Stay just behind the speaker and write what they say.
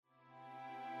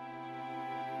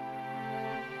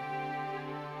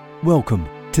Welcome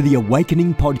to the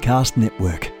Awakening Podcast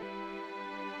Network.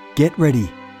 Get ready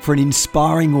for an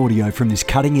inspiring audio from this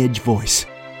cutting-edge voice.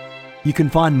 You can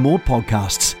find more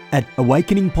podcasts at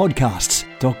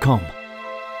awakeningpodcasts.com.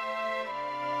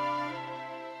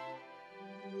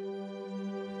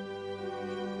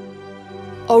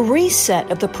 A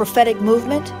reset of the prophetic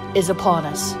movement is upon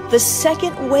us. The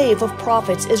second wave of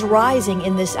prophets is rising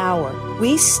in this hour.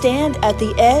 We stand at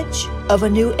the edge of a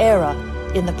new era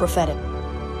in the prophetic.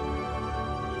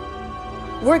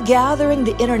 We're gathering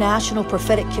the international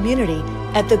prophetic community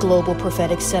at the Global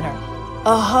Prophetic Center,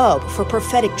 a hub for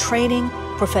prophetic training,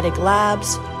 prophetic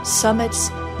labs, summits,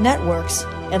 networks,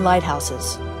 and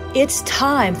lighthouses. It's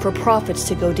time for prophets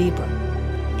to go deeper.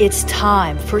 It's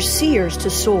time for seers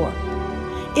to soar.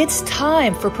 It's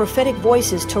time for prophetic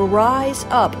voices to rise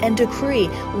up and decree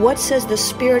what says the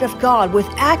Spirit of God with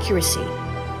accuracy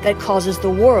that causes the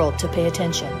world to pay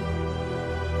attention.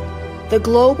 The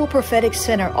Global Prophetic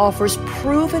Center offers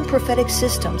proven prophetic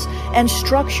systems and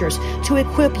structures to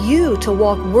equip you to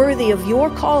walk worthy of your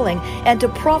calling and to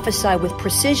prophesy with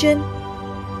precision,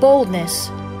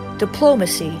 boldness,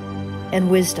 diplomacy,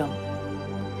 and wisdom.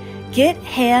 Get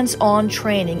hands-on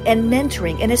training and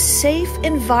mentoring in a safe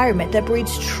environment that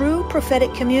breeds true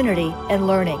prophetic community and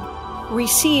learning.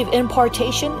 Receive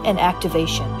impartation and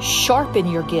activation. Sharpen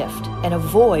your gift and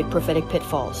avoid prophetic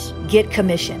pitfalls. Get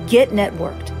commissioned. Get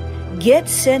networked. Get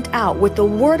sent out with the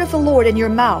word of the Lord in your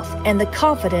mouth and the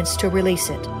confidence to release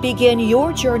it. Begin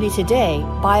your journey today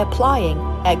by applying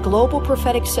at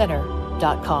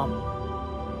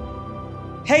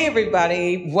globalpropheticcenter.com. Hey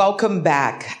everybody, welcome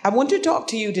back. I want to talk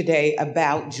to you today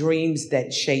about dreams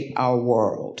that shape our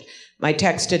world. My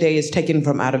text today is taken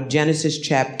from out of Genesis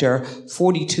chapter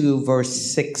 42,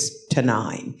 verse 6 to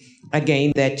 9.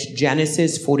 Again, that's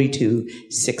Genesis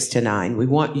 42, 6 to 9. We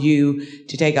want you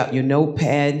to take out your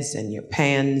notepads and your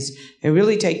pens and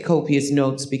really take copious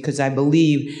notes because I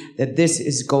believe that this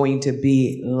is going to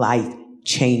be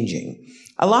life-changing.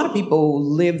 A lot of people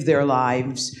live their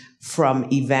lives from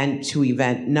event to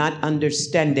event, not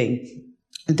understanding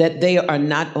that they are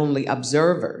not only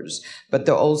observers, but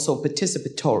they're also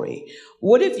participatory.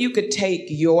 What if you could take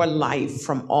your life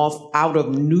from out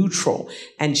of neutral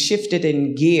and shift it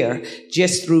in gear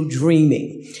just through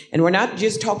dreaming? And we're not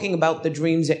just talking about the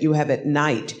dreams that you have at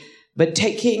night, but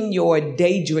taking your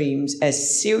daydreams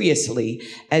as seriously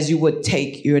as you would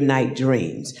take your night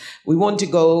dreams. We want to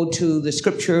go to the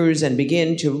scriptures and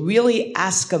begin to really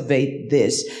excavate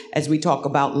this as we talk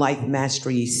about Life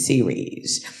Mastery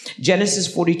series.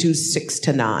 Genesis 42, 6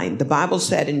 to 9. The Bible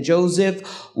said, and Joseph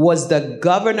was the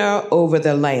governor over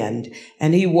the land,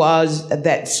 and he was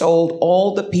that sold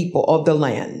all the people of the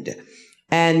land.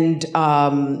 And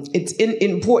it's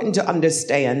important to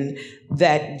understand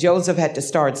that Joseph had to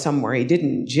start somewhere. He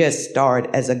didn't just start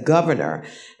as a governor.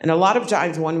 And a lot of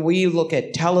times when we look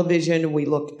at television, we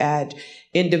look at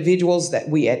individuals that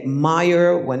we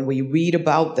admire, when we read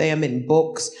about them in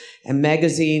books and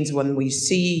magazines, when we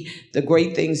see the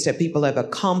great things that people have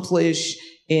accomplished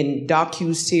in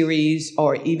docu-series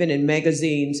or even in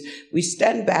magazines, we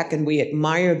stand back and we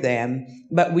admire them,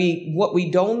 but what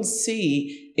we don't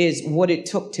see is what it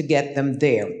took to get them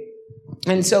there.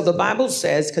 And so the Bible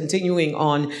says, continuing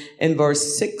on in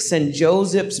verse 6, and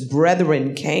Joseph's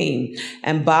brethren came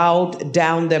and bowed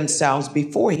down themselves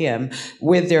before him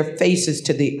with their faces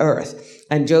to the earth.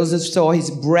 And Joseph saw his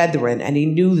brethren, and he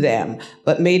knew them,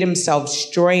 but made himself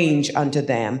strange unto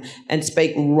them, and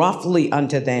spake roughly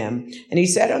unto them. And he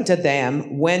said unto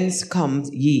them, Whence come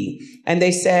ye? And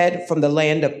they said, From the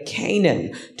land of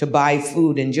Canaan, to buy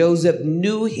food. And Joseph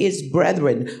knew his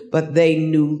brethren, but they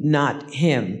knew not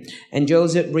him. And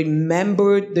Joseph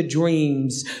remembered the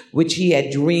dreams which he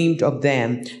had dreamed of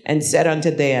them, and said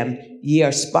unto them, Ye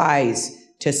are spies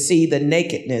to see the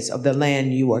nakedness of the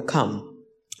land you are come.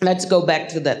 Let's go back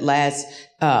to that last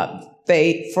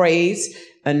phrase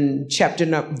in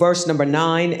verse number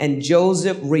 9. And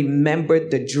Joseph remembered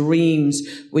the dreams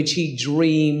which he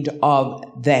dreamed of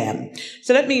them.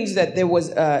 So that means that there was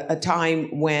a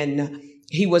time when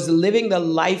he was living the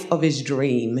life of his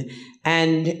dream.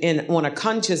 And on a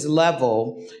conscious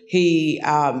level, he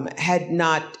had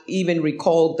not even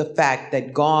recalled the fact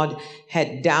that God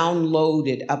had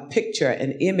downloaded a picture,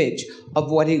 an image of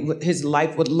what his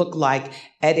life would look like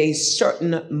at a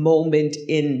certain moment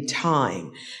in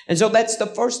time. And so that's the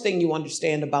first thing you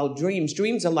understand about dreams.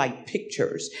 Dreams are like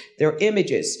pictures. They're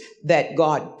images that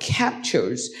God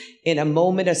captures in a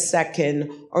moment, a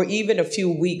second, or even a few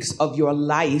weeks of your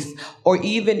life, or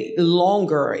even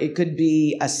longer. It could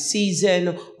be a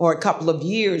season or a couple of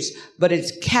years, but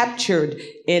it's captured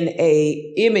in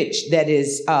a image that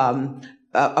is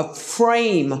a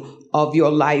frame of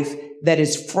your life that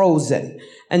is frozen.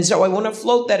 And so I want to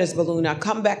float that as a balloon. I'll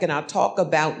come back and I'll talk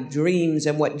about dreams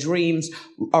and what dreams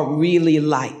are really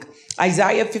like.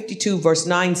 Isaiah 52 verse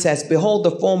 9 says, behold,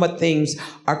 the former things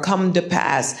are come to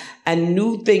pass, and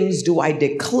new things do I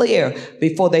declare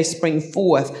before they spring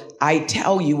forth. I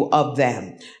tell you of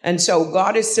them. And so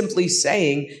God is simply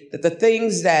saying that the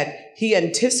things that he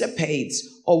anticipates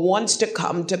or wants to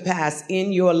come to pass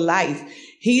in your life,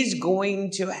 he's going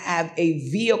to have a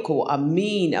vehicle, a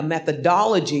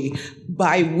methodology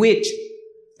by which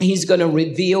he's going to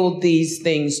reveal these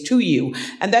things to you.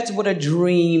 And that's what a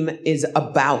dream is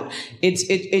about.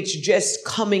 It's just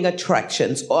coming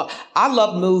attractions. Or I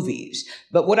love movies,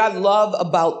 but what I love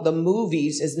about the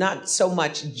movies is not so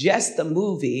much just the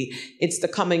movie, it's the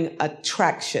coming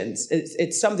attractions.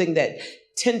 It's something that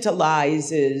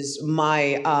tantalizes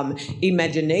my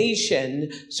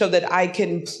imagination so that I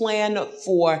can plan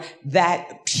for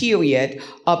that period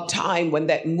of time when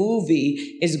that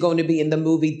movie is going to be in the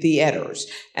movie theaters.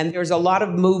 And there's a lot of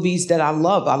movies that I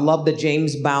love. I love the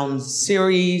James Bond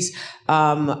series.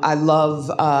 I love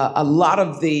a lot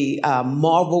of the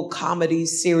Marvel comedy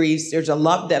series. There's a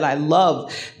lot that I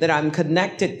love that I'm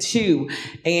connected to.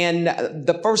 And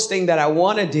the first thing that I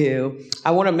want to do,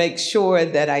 I want to make sure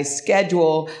that I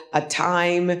schedule a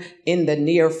time in the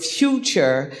near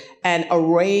future and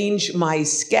arrange my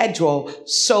schedule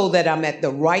so that I'm at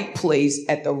the right place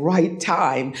at the right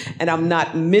time and I'm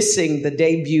not missing the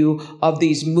debut of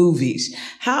these movies.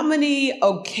 How many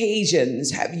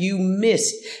occasions have you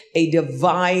missed a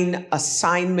divine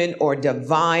assignment or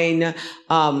divine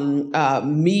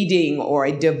meeting or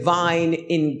a divine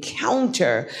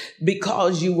encounter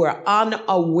because you were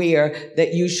unaware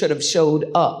that you should have showed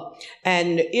up?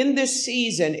 And in this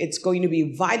season, it's going to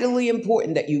be vitally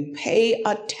important that you pay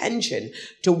attention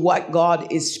to what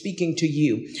God is speaking to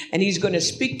you. And he's going to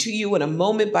speak to you on a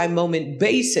moment by moment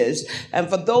basis. And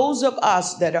for those of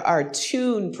us that are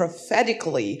tuned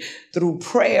prophetically through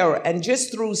prayer and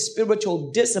just through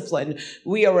spiritual discipline,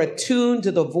 we are attuned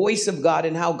to the voice of God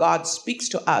and how God speaks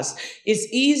to us. It's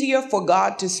easier for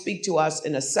God to speak to us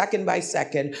in a second by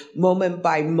second, moment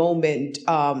by moment,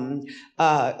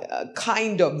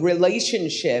 kind of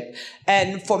relationship.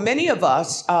 And for many of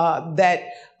us that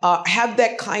have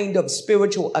that kind of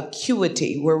spiritual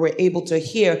acuity where we're able to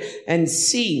hear and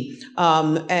see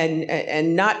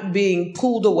and not being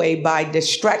pulled away by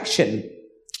distraction,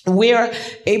 we're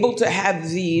able to have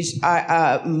these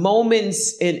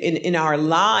moments in our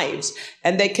lives,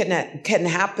 and they can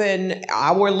happen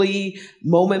hourly,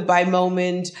 moment by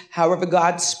moment, however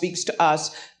God speaks to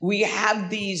us. We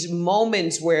have these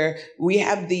moments where we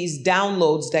have these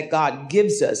downloads that God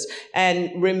gives us. And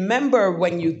remember,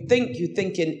 when you think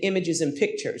in images and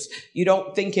pictures. You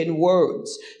don't think in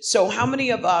words. So how many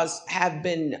of us have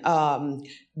been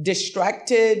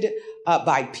distracted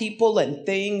by people and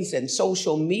things and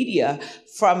social media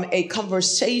from a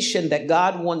conversation that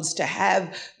God wants to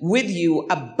have with you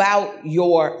about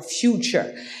your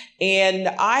future? And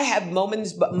I have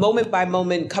moment by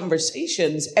moment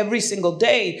conversations every single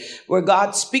day where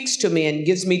God speaks to me and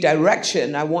gives me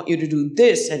direction. I want you to do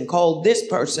this and call this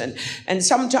person. And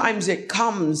sometimes it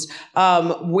comes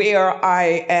where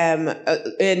I am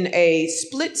in a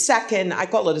split second. I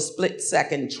call it a split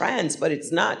second trance, but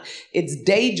it's not. It's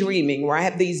daydreaming, where I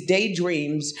have these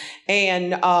daydreams.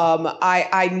 And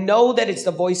I know that it's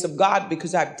the voice of God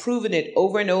because I've proven it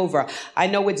over and over. I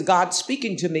know it's God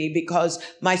speaking to me because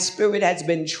my spirit has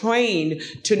been trained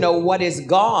to know what is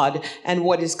God and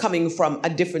what is coming from a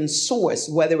different source,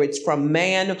 whether it's from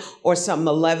man or some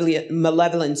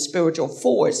malevolent spiritual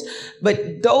force.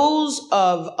 But those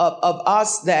of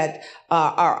us that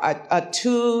are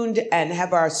attuned and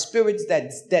have our spirits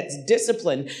that's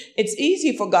disciplined, it's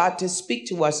easy for God to speak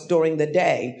to us during the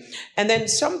day. And then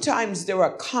sometimes there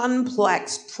are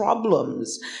complex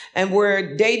problems, and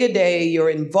where day to day you're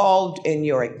involved in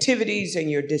your activities and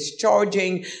you're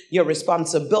discharging your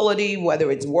responsibility, whether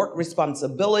it's work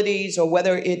responsibilities or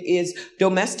whether it is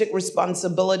domestic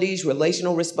responsibilities,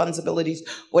 relational responsibilities,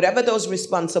 whatever those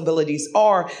responsibilities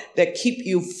are that keep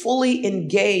you fully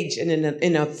engaged and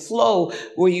in a flow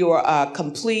where you are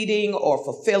completing or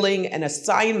fulfilling an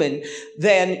assignment,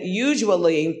 then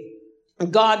usually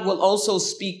God will also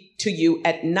speak to you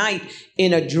at night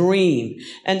in a dream.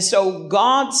 And so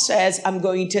God says, I'm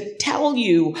going to tell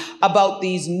you about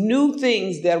these new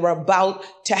things that are about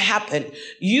to happen.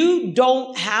 You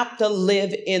don't have to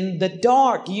live in the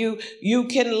dark. You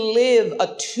can live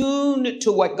attuned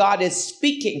to what God is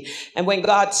speaking. And when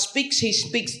God speaks, he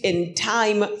speaks in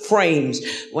time frames.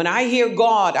 When I hear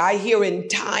God, I hear in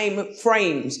time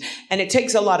frames. And it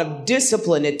takes a lot of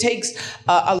discipline. It takes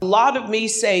a lot of me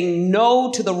saying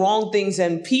no to the wrong things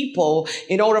and people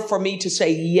in order for me to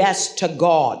say yes to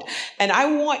God. And I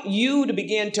want you to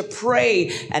begin to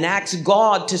pray and ask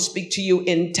God to speak to you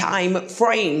in time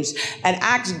frames, and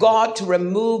ask God to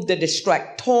remove the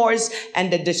distractors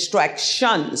and the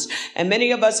distractions. And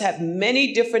many of us have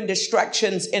many different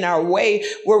distractions in our way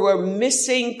where we're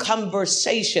missing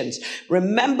conversations.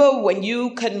 Remember, when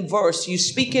you converse, you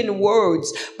speak in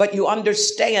words, but you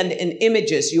understand in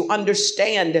images. You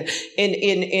understand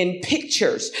in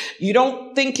pictures. You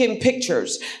don't think in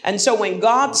pictures. And so when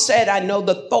God said, I know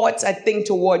the thoughts I think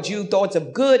towards you, thoughts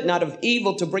of good, not of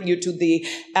evil, to bring you to the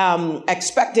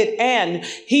expected end,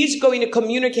 he's going to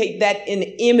communicate that in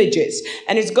images.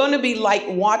 And it's going to be like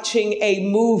watching a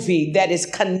movie that is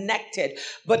connected,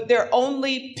 but they're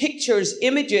only pictures,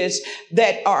 images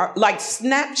that are like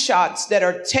snapshots that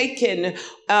are taken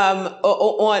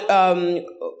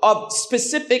of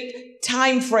specific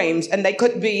time frames, and they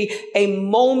could be a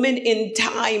moment in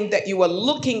time that you are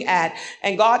looking at,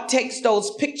 and God takes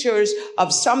those pictures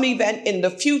of some event in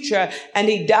the future and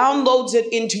he downloads it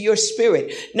into your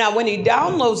spirit. Now, when he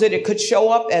downloads it, it could show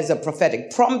up as a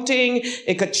prophetic prompting.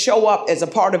 It could show up as a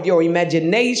part of your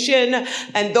imagination.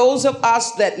 And those of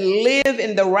us that live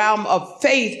in the realm of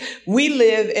faith, we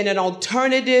live in an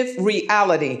alternative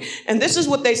reality. And this is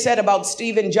what they said about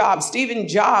Stephen Jobs. Stephen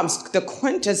Jobs, the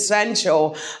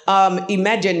quintessential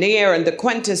Imagineer and the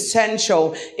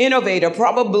quintessential innovator,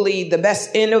 probably the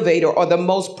best innovator or the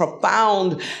most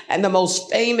profound and the most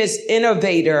famous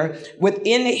innovator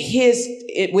within his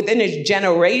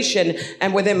generation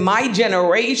and within my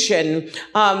generation.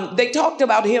 They talked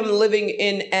about him living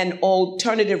in an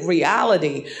alternative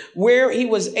reality where he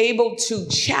was able to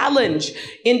challenge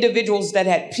individuals that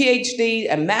had PhD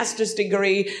and master's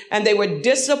degree, and they were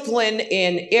disciplined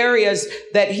in areas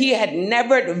that he had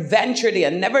never ventured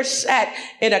in, never sat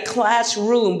in a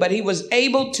classroom, but he was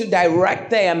able to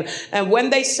direct them. And when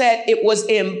they said it was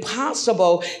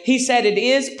impossible, he said it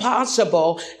is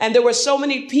possible. And there were so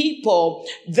many people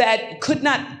that could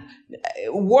not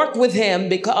work with him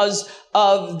because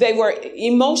they were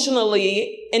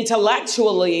emotionally,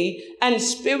 intellectually, and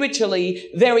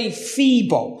spiritually very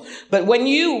feeble. But when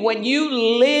you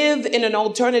live in an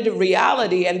alternative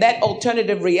reality, and that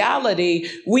alternative reality,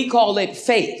 we call it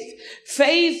faith.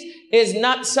 Faith is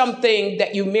not something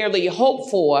that you merely hope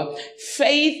for.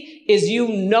 Faith is you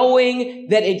knowing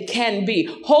that it can be.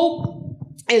 Hope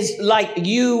is like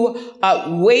you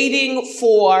waiting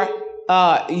for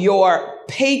your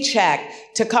paycheck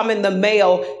to come in the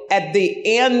mail at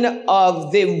the end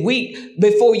of the week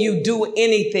before you do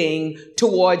anything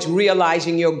towards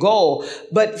realizing your goal.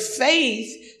 But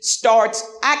faith starts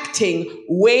acting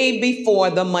way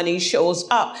before the money shows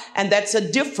up. And that's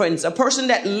a difference. A person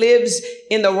that lives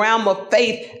in the realm of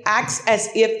faith acts as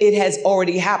if it has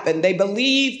already happened. They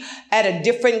believe at a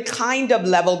different kind of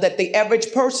level that the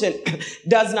average person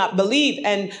does not believe.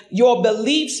 And your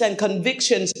beliefs and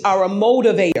convictions are a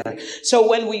motivator. So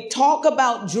when we talk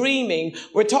about dreaming,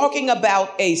 we're talking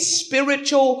about a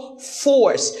spiritual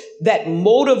force that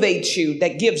motivates you,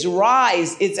 that gives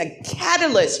rise. It's a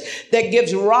catalyst that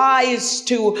gives rise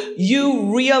to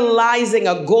you realizing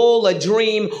a goal, a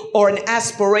dream, or an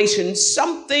aspiration,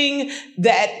 something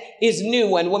that is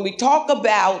new. And when we talk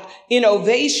about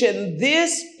innovation,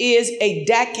 this is a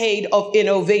decade of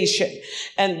innovation.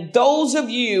 And those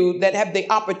of you that have the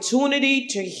opportunity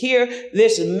to hear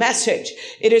this message,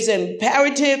 it is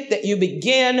imperative that you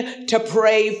begin to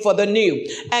pray for the new.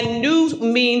 And new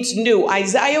means new.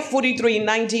 Isaiah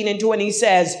 43:19-20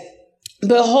 says,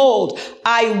 behold,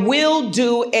 I will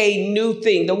do a new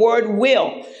thing. The word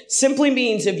will simply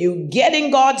means if you get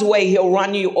in God's way, he'll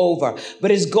run you over.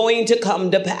 But it's going to come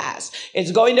to pass.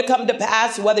 It's going to come to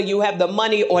pass whether you have the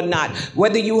money or not,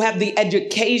 whether you have the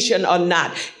education or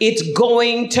not. It's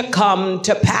going to come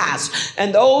to pass.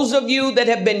 And those of you that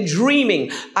have been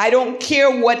dreaming, I don't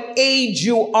care what age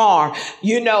you are.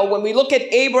 You know, when we look at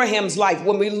Abraham's life,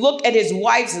 when we look at his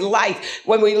wife's life,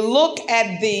 when we look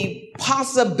at the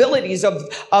possibilities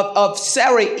of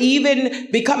Sarah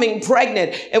even becoming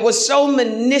pregnant. It was so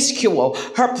minuscule.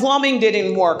 Her plumbing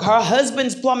didn't work. Her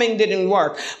husband's plumbing didn't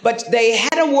work. But they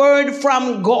had a word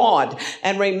from God.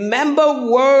 And remember,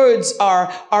 words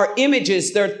are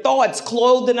images. They're thoughts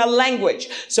clothed in a language.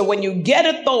 So when you get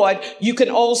a thought, you can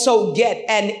also get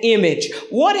an image.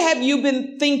 What have you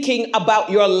been thinking about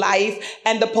your life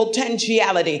and the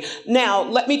potentiality? Now,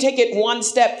 let me take it one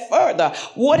step further.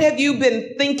 What have you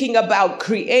been thinking about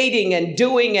creating and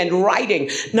doing and writing,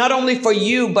 not only for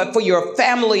you, but for your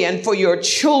family and for your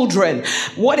children?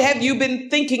 What have you been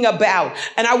thinking about?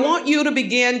 And I want you to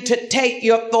begin to take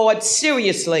your thoughts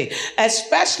seriously,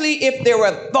 especially if there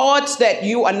are thoughts that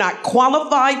you are not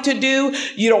qualified to do,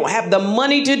 you don't have the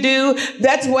money to do.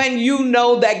 That's when you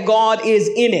know that God is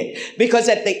in it. Because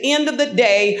at the end of the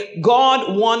day,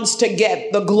 God wants to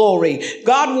get the glory.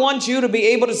 God wants you to be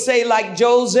able to say, like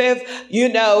Joseph,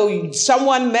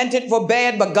 someone meant it for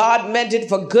bad, but God meant it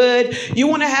for good. You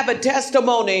want to have a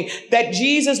testimony that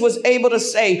Jesus was able to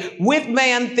say, with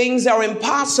man things are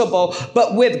impossible,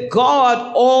 but with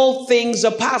God all things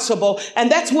are possible.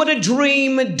 And that's what a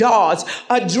dream does.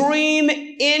 A dream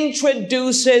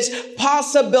introduces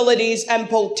possibilities and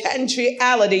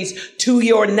potentialities to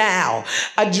your now.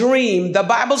 A dream, the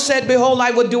Bible said, behold,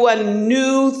 I will do a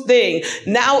new thing.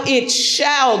 Now it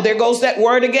shall, there goes that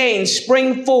word again,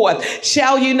 spring forth.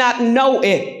 Shall you not know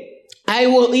it? I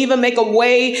will even make a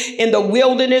way in the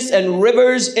wilderness and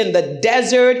rivers in the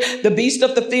desert. The beasts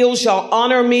of the field shall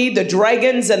honor me, the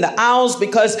dragons and the owls,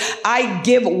 because I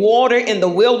give water in the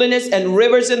wilderness and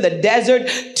rivers in the desert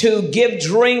to give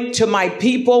drink to my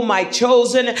people, my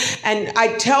chosen. And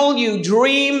I tell you,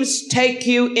 dreams take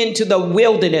you into the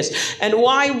wilderness. And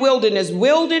why wilderness?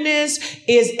 Wilderness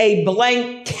is a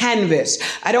blank canvas.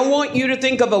 I don't want you to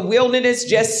think of a wilderness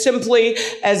just simply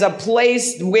as a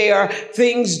place where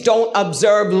things don't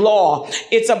observe law.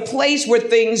 It's a place where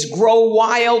things grow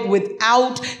wild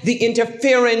without the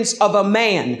interference of a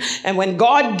man. And when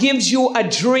God gives you a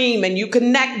dream and you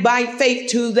connect by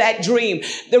faith to that dream,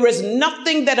 there is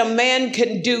nothing that a man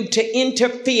can do to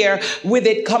interfere with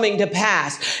it coming to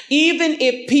pass, even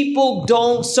if people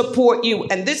don't support you.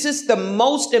 And this is the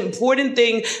most important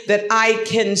thing that I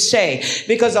can say,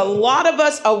 because a lot of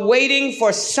us are waiting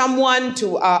for someone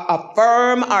to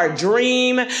affirm our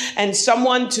dream and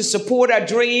someone to support our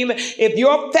dream. If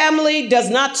your family does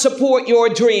not support your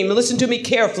dream, listen to me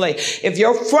carefully. If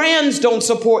your friends don't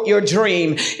support your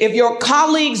dream, if your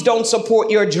colleagues don't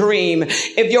support your dream,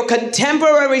 if your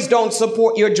contemporaries don't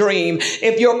support your dream,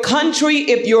 if your country,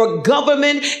 if your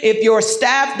government, if your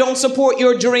staff don't support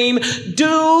your dream,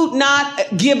 do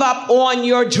not give up on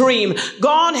your dream.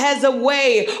 God has a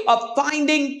way of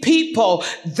finding people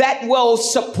that will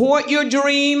support your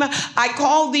dream. I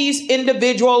call these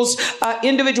individuals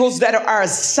that are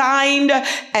assigned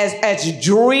as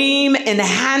dream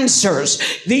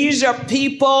enhancers. These are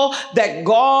people that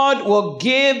God will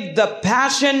give the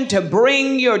passion to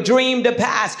bring your dream to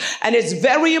pass. And it's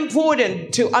very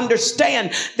important to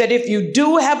understand that if you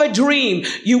do have a dream,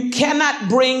 you cannot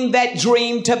bring that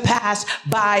dream to pass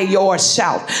by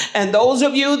yourself. And those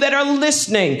of you that are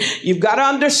listening, you've got to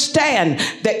understand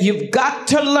that you've got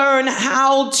to learn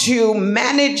how to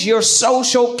manage your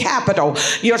social capital.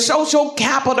 Your social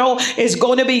capital is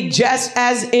going to be just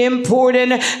as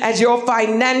important as your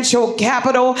financial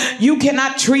capital. You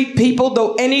cannot treat people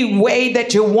the any way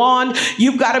that you want.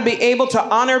 You've got to be able to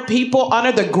honor people,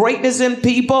 honor the greatness in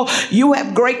people. You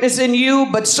have greatness in you,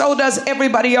 but so does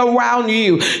everybody around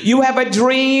you. You have a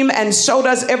dream, and so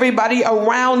does everybody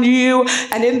around you.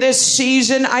 And in this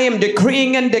season, I am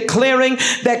decreeing and declaring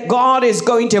that God is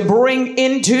going to bring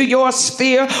into your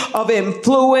sphere of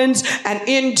influence and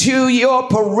into your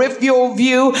peripheral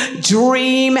view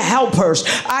dream helpers.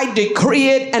 I decree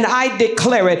it and I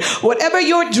declare it. Whatever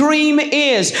your dream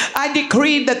is, I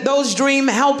decree that those dream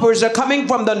helpers are coming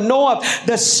from the north,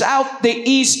 the south, the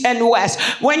east, and west.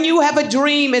 When you have a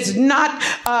dream, it's not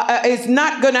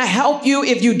going to help you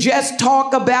if you just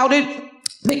talk about it.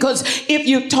 Because if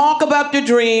you talk about the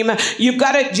dream, you've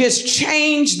got to just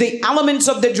change the elements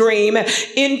of the dream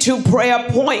into prayer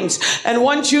points. And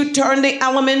once you turn the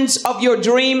elements of your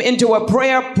dream into a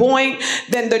prayer point,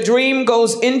 then the dream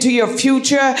goes into your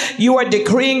future. You are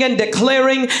decreeing and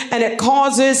declaring, and it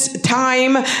causes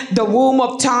time, the womb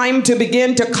of time, to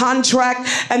begin to contract.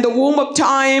 And the womb of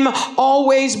time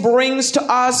always brings to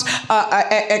us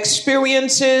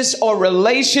experiences or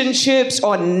relationships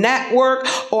or network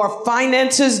or finance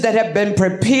finances that have been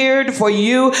prepared for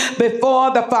you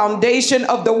before the foundation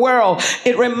of the world.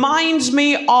 It reminds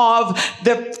me of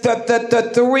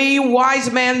the three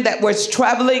wise men that was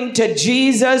traveling to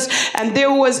Jesus, and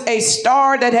there was a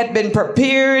star that had been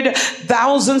prepared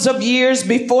thousands of years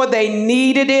before they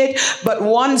needed it. But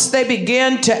once they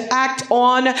began to act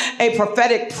on a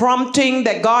prophetic prompting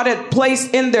that God had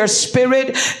placed in their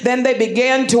spirit, then they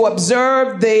began to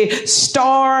observe the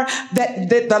star, that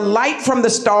the light from the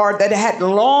star that had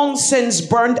long since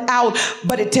burned out.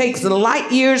 But it takes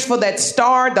light years for that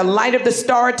star, the light of the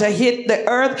star, to hit the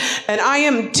earth. And I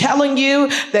am telling you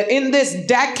that in this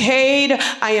decade,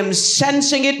 I am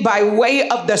sensing it by way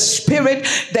of the Spirit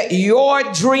that your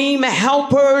dream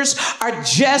helpers are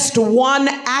just one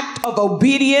act of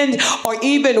obedience or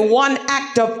even one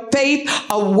act of faith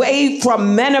away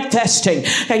from manifesting.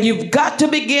 And you've got to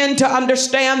begin to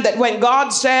understand that when God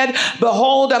said,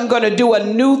 behold, I'm going to do a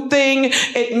new thing,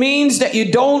 it means that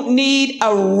you don't need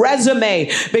a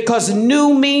resume, because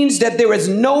new means that there is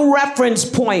no reference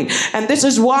point. And this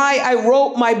is why I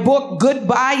wrote my book,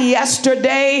 Goodbye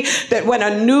Yesterday, that when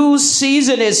a new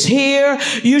season is here,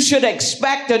 you should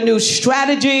expect a new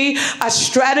strategy. A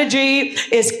strategy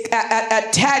is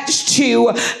attached to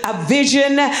a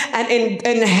vision. And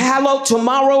in Hello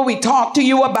Tomorrow, we talk to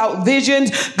you about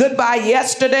visions. Goodbye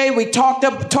Yesterday, we talk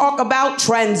about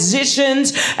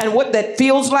transitions and what that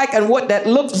feels like and what that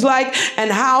looks like,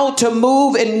 and how to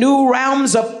move in new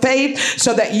realms of faith,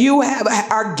 so that you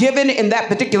are given in that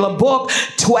particular book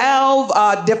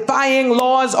 12 defying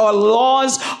laws, or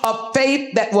laws of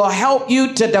faith, that will help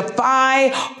you to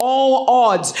defy all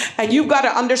odds. And you've got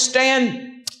to understand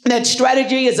that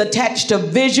strategy is attached to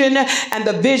vision, and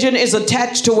the vision is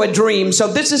attached to a dream. So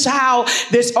this is how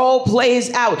this all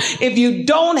plays out. If you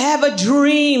don't have a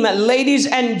dream, ladies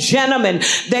and gentlemen,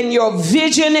 then your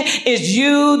vision is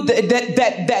you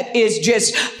that is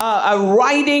just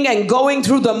writing and going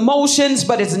through the motions,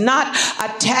 but it's not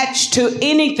attached to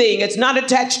anything. It's not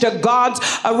attached to God's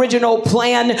original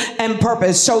plan and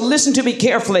purpose. So listen to me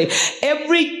carefully.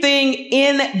 Everything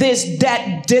in this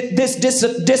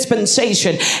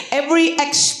dispensation, every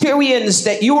experience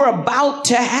that you are about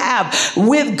to have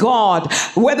with God,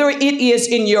 whether it is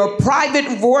in your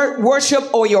private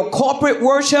worship or your corporate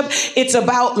worship, it's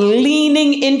about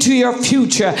leaning into your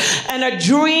future. And a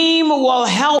dream will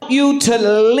help you to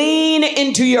lean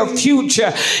into your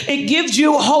future. It gives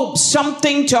you hope,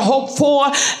 something to hope for,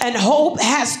 and hope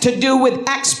has to do with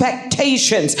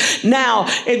expectations. Now,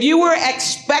 if you were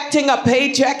expecting a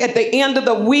paycheck at the end of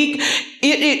the week,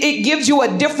 it gives you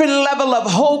a different level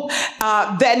of hope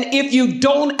than if you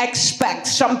don't expect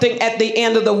something at the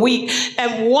end of the week.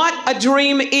 And what a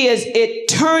dream is, it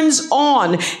turns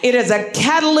on. It is a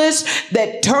catalyst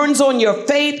that turns on your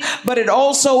faith, but it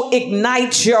also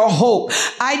ignites your hope.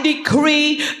 I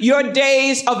decree your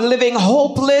days of living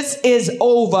hopeless is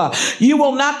over. You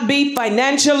will not be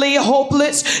financially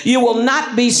hopeless. You will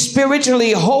not be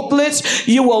spiritually hopeless.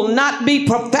 You will not be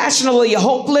professionally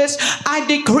hopeless. I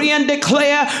decree and declare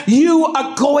you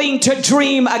are going to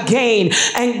dream again,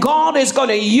 and God is going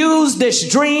to use this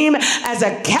dream as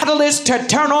a catalyst to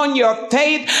turn on your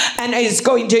faith, and is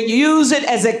going to use it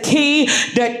as a key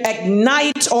that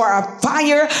ignites, or a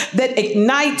fire that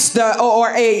ignites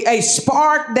a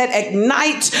spark that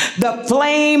ignites the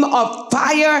flame of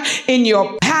fire in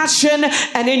your passion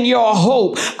and in your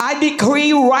hope. I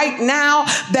decree right now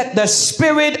that the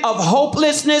spirit of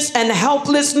hopelessness and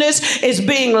helplessness is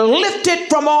being lifted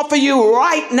from off of you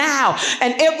right now.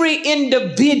 And every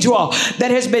individual that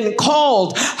has been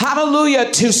called,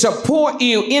 hallelujah, to support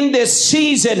you in this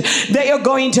season, they are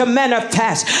going to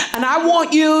manifest. And I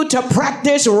want you to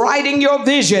practice writing your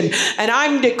vision. And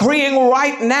I'm decreeing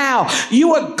right now,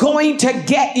 you are going to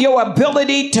get your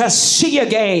ability to see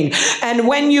again. And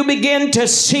when you begin to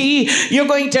see, you're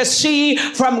going to see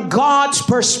from God's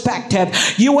perspective.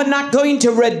 You are not going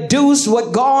to reduce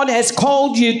what God has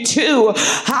called you to,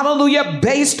 hallelujah,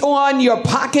 based on your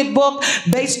pocketbook,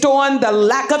 based on the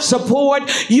lack of support.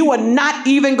 You are not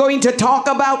even going to talk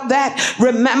about that.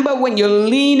 Remember, when you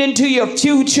lean into your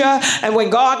future, and when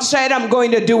God said, I'm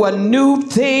going to do a new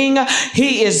thing,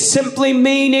 he is simply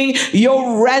meaning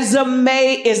your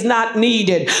resume is not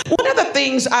needed. One of the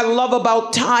things I love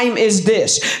about time is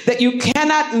this, that you cannot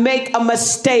cannot make a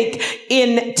mistake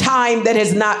in time that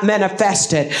has not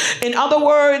manifested. In other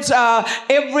words,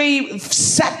 every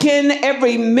second,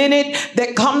 every minute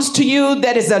that comes to you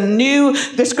that is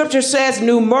the scripture says,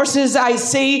 new mercies I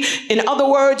see. In other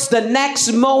words, the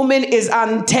next moment is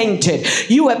untainted.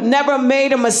 You have never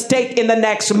made a mistake in the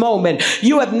next moment.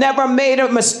 You have never made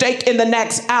a mistake in the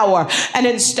next hour. And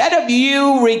instead of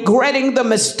you regretting the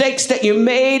mistakes that you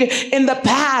made in the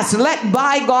past, let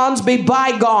bygones be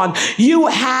bygone. You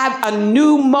have a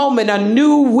new moment, a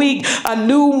new week, a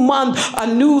new month,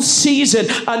 a new season,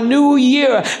 a new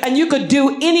year, and you could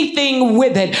do anything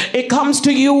with it. It comes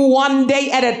to you one day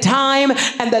at a time,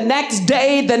 and the next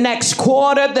day, the next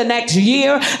quarter, the next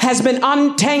year has been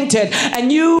untainted,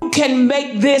 and you can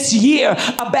make this year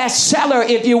a bestseller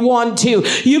if you want to.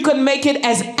 You can make it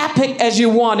as epic as you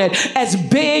want it, as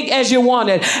big as you want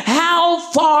it. How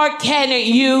far can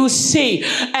you see?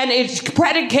 And it's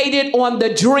predicated on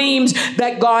the dreams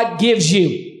that God gives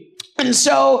you. And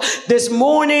so this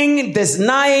morning, this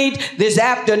night, this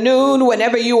afternoon,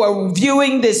 whenever you are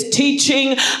viewing this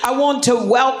teaching, I want to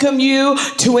welcome you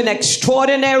to an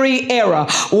extraordinary era,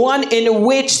 one in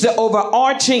which the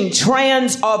overarching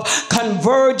trends of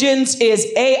convergence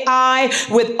is AI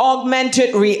with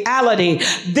augmented reality.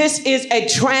 This is a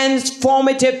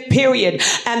transformative period,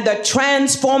 and the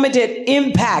transformative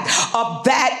impact of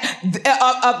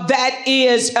that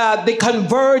is the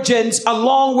convergence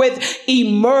along with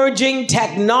emerging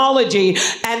technology.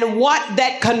 And what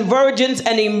that convergence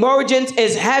and emergence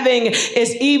is having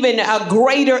is even a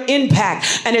greater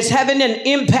impact. And it's having an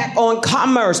impact on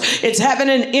commerce. It's having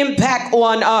an impact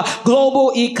on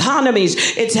global economies.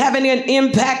 It's having an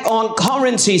impact on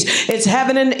currencies. It's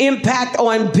having an impact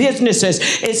on businesses.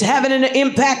 It's having an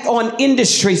impact on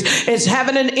industries. It's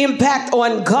having an impact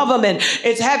on government.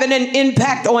 It's having an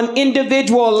impact on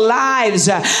individual lives.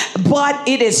 But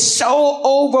it is so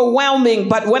overwhelming.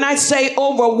 But when I say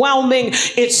overwhelming,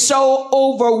 it's so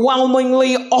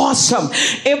overwhelmingly awesome.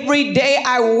 Every day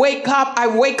I wake up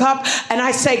and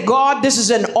I say, God, this is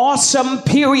an awesome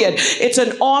period. It's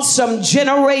an awesome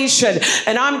generation.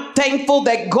 And I'm thankful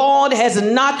that God has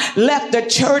not left the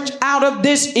church out of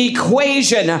this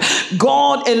equation.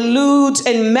 God alludes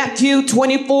in Matthew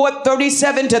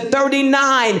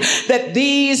 24:37-39 that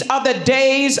these are the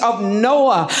days of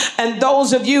Noah. And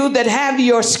those of you that have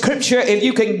your scripture, if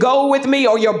you can go with me,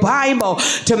 or your Bible,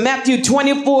 to Matthew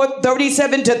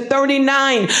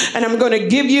 24:37-39, and I'm going to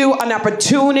give you an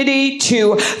opportunity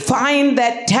to find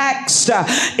that text.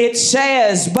 It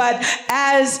says, but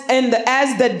as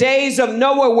the days of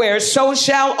Noah were, so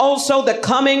shall also the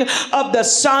coming of the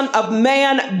Son of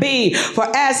Man be. For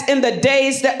as in the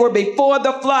days that were before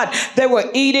the flood, they were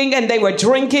eating and they were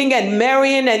drinking and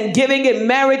marrying and giving in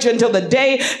marriage until the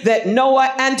day that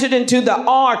Noah entered into the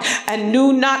ark, and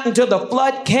knew not until the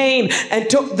flood came and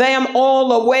took them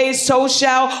all away, so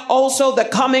shall also the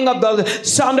coming of the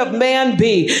Son of Man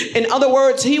be. In other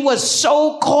words, he was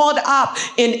so caught up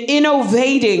in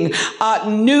innovating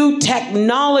new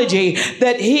technology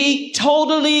that he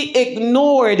totally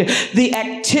ignored the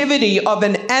activity of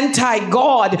an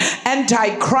anti-God,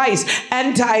 anti-Christ,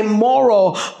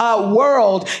 anti-moral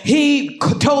world. He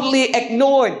totally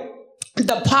ignored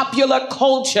the popular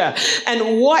culture.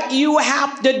 And what you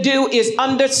have to do is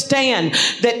understand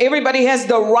that everybody has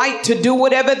the right to do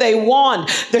whatever they want.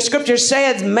 The scripture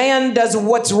says man does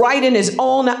what's right in his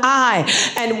own eye.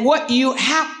 And what you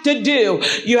have to do,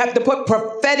 you have to put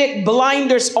prophetic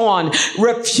blinders on.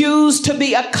 Refuse to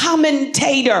be a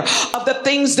commentator of the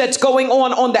things that's going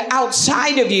on the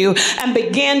outside of you, and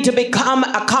begin to become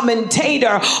a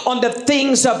commentator on the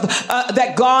things of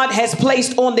that God has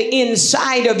placed on the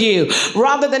inside of you.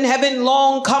 Rather than having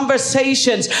long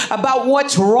conversations about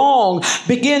what's wrong,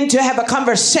 begin to have a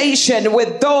conversation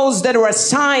with those that are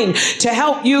assigned to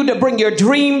help you to bring your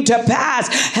dream to pass.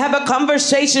 Have a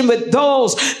conversation with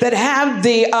those that have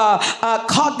the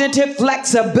cognitive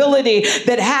flexibility,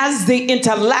 that has the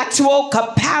intellectual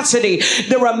capacity.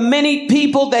 There are many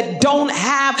people that don't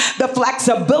have the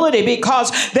flexibility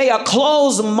because they are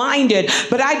closed-minded.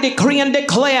 But I decree and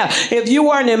declare, if you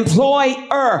are an employer,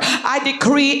 I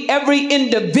decree every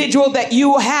individual that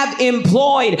you have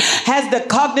employed has the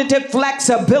cognitive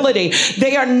flexibility.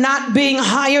 They are not being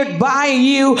hired by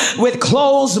you with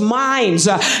closed minds.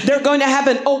 They're going to have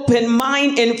an open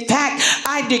mind. In fact,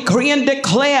 I decree and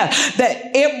declare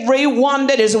that everyone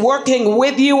that is working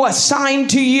with you, assigned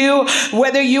to you,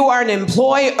 whether you are an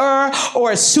employer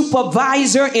or a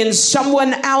supervisor in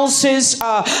someone else's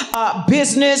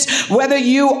business, whether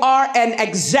you are an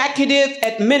executive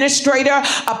administrator,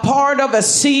 a part of a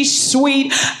C-suite,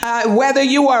 C-suite, whether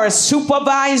you are a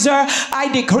supervisor, I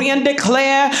decree and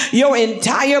declare your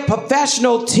entire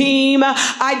professional team,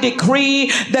 I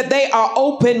decree that they are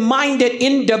open-minded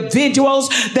individuals,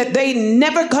 that they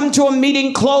never come to a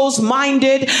meeting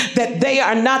closed-minded, that they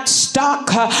are not stuck,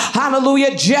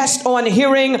 hallelujah, just on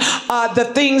hearing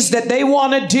the things that they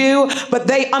want to do, but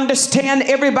they understand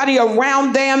everybody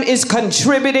around them is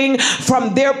contributing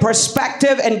from their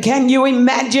perspective. And can you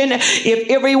imagine if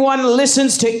everyone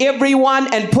listens to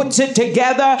everyone and puts it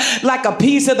together like a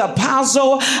piece of the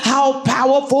puzzle, how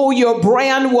powerful your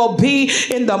brand will be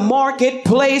in the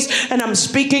marketplace? And I'm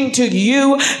speaking to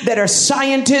you that are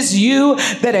scientists, you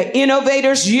that are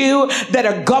innovators, you that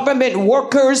are government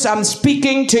workers. I'm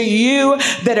speaking to you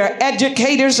that are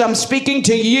educators. I'm speaking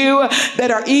to you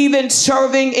that are even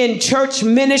serving in church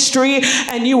ministry,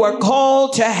 and you are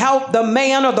called to help the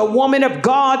man or the woman of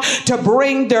God to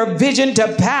bring their vision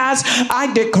to pass.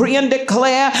 I decree and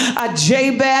declare a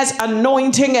Jabez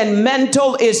anointing and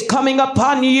mantle is coming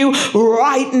upon you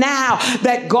right now,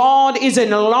 that God is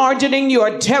enlarging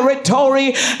your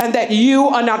territory and that you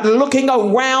are not looking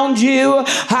around you,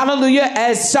 hallelujah,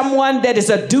 as someone that is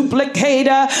a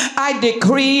duplicator. I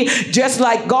decree, just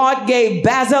like God gave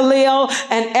Bezalel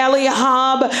and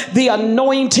Eliab the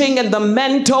anointing and the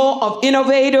mantle of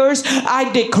innovators,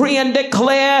 I decree and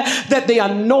declare that the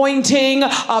anointing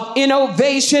of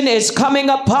innovation is coming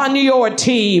upon your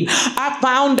team. I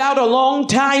found out a long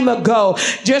time ago,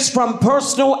 just from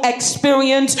personal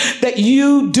experience, that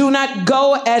you do not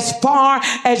go as far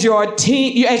as your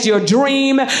team, as your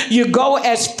dream. You go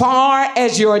as far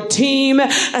as your team.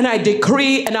 And I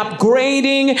decree an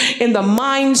upgrading in the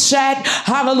mindset,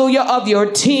 hallelujah, of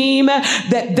your team,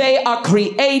 that they are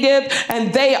creative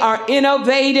and they are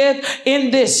innovative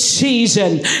in this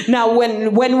season. Now,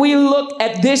 when we look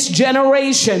at this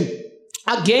generation,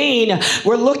 again,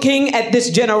 we're looking at this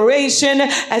generation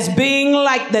as being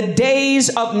like the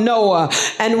days of Noah.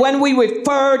 And when we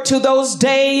refer to those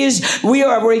days, we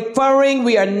are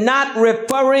not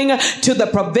referring to the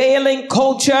prevailing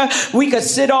culture. We could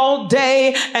sit all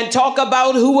day and talk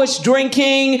about who was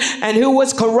drinking and who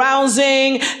was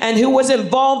carousing and who was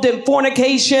involved in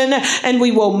fornication, and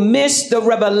we will miss the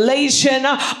revelation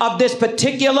of this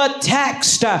particular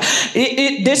text.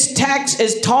 This text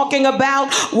is talking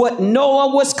about what Noah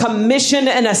was commissioned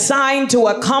and assigned to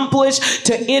accomplish,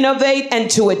 to innovate, and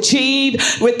to achieve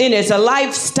within his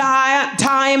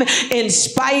lifetime in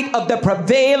spite of the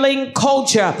prevailing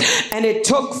culture. And it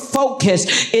took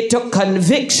focus, it took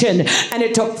conviction, and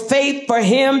it took faith for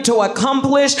him to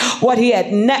accomplish what he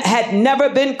had never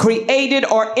been created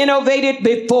or innovated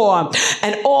before.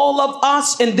 And all of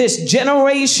us in this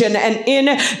generation and in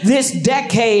this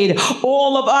decade,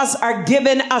 all of us are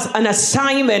given us an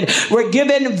assignment. We're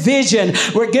given vision.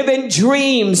 We're given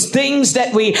dreams, things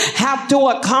that we have to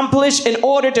accomplish in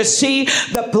order to see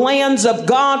the plans of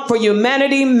God for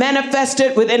humanity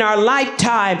manifested within our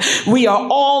lifetime. We are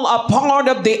all a part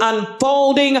of the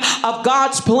unfolding of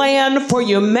God's plan for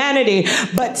humanity.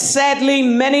 But sadly,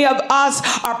 many of us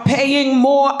are paying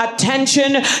more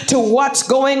attention to what's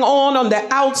going on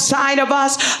the outside of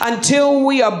us until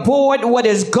we are bored what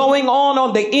is going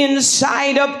on the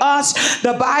inside of us.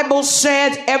 The Bible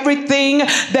says everything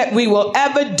that we will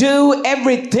ever do,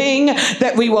 everything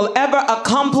that we will ever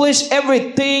accomplish,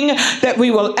 everything that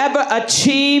we will ever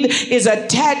achieve is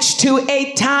attached to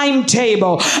a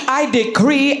timetable. I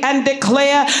decree and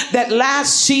declare that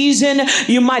last season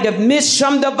you might have missed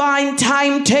some divine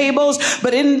timetables,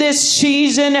 but in this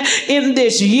season, in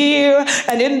this year,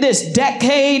 and in this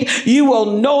decade, you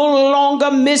will no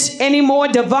longer miss any more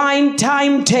divine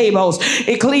timetables.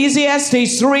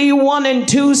 Ecclesiastes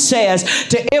 3:1-2 says,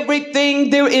 to everything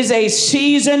there is a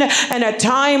season and a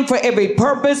time for every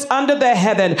purpose under the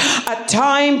heaven, a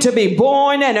time to be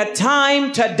born and a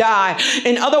time to die.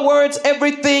 In other words,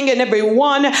 everything and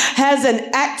everyone has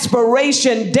an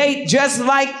expiration date, just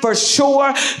like for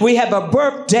sure we have a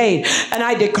birth date. And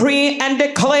I decree and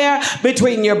declare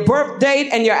between your birth date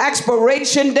and your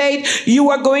expiration date, you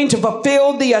are going to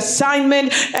fulfill the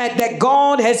assignment that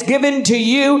God has given to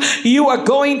you. You are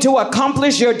going to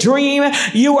accomplish your dream.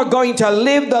 You are going to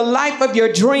live the life of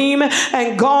your dream,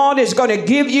 and God is going to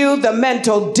give you the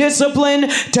mental discipline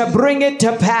to bring it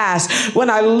to pass. When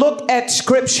I look at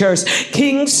scriptures,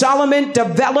 King Solomon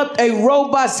developed a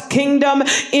robust kingdom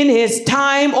in his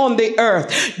time on the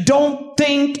earth. Don't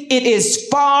think it is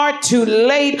far too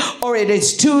late, or it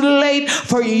is too late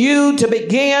for you to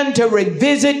begin to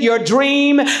revisit your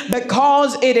dream,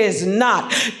 because it is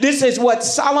not. This is what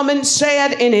Solomon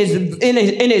said in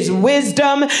his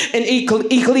wisdom in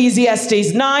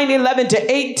Ecclesiastes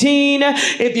 9:11-18.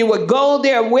 If you would go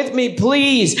there with me,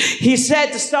 please. He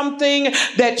said something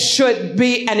that should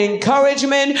be an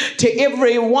encouragement to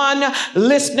everyone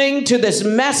listening to this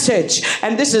message.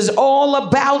 And this is all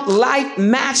about life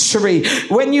mastery.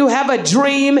 When you have a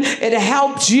dream, it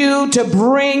helps you to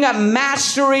bring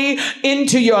mastery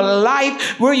into your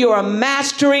life, where you are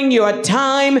mastering your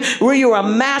time, where you are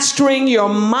mastering your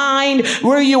mind,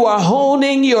 where you are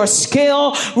honing your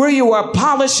skill, where you are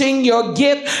polishing your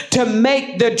gift to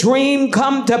make the dream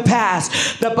come to pass.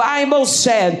 The Bible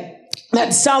said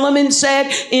that Solomon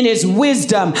said in his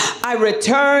wisdom, I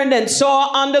returned and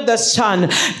saw under the sun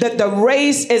that the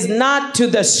race is not to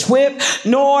the swift,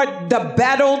 nor the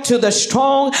battle to the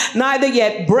strong, neither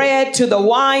yet bread to the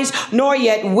wise, nor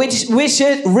yet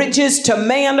riches to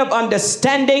man of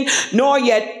understanding, nor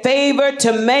yet favor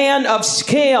to man of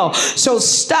skill. So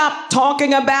stop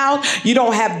talking about you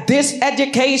don't have this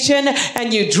education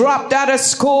and you dropped out of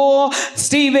school.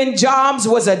 Stephen Jobs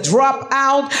was a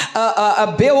dropout.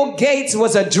 Bill Gates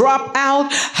was a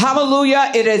dropout.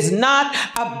 Hallelujah. It is not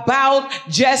about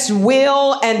just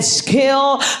will and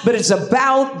skill, but it's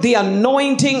about the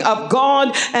anointing of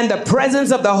God and the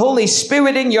presence of the Holy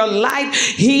Spirit in your life.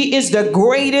 He is the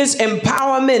greatest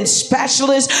empowerment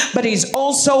specialist, but he's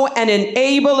also an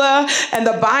enabler. And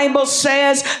the Bible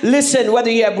says, listen,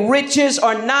 whether you have riches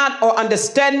or not, or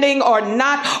understanding or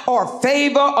not, or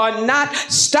favor or not,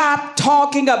 stop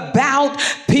talking about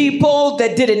people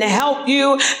that didn't help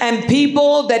you and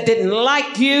people that didn't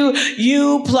like you.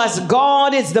 You plus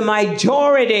God is the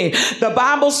majority. The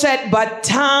Bible said, but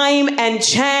time and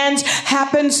chance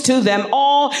happens to them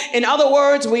all. In other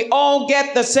words, we all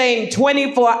get the same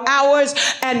 24 hours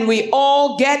and we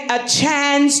all get a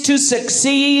chance to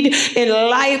succeed in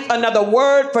life. Another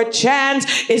word for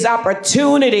chance is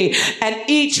opportunity. And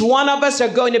each one of us are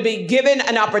going to be given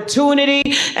an opportunity.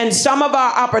 And some of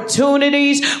our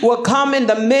opportunities will come in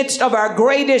the midst of our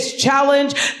greatest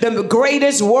challenge, the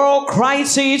greatest world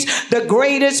crises, the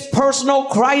greatest personal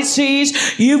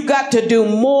crises. You've got to do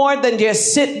more than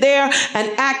just sit there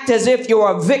and act as if you're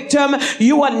a victim.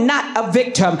 You are not a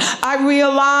victim. I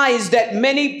realize that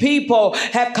many people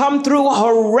have come through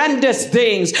horrendous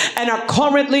things and are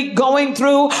currently going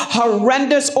through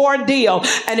horrendous ordeal.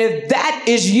 And if that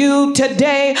is you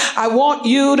today, I want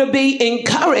you to be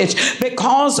encouraged,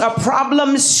 because a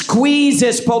problem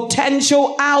squeezes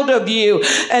potential out of you,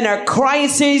 and a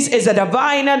crisis is a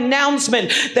divine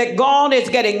announcement that God is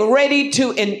getting ready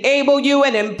to enable you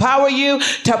and empower you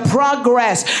to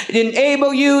progress,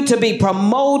 enable you to be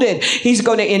promoted. He's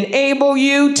going to enable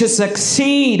you to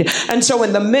succeed. And so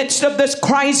in the midst of this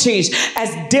crisis,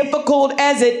 as difficult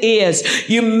as it is,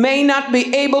 you may not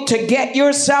be able to get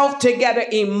yourself together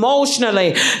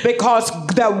emotionally, because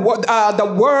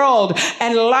the world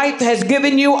and life has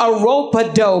given you a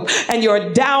rope-a-dope and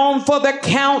you're down for the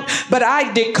count. But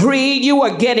I decree you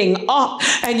are getting up,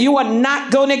 and you are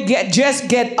not going to just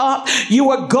get up.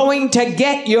 You are going to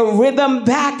get your rhythm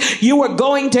back. You are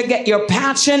going to get your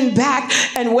passion back.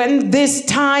 And when this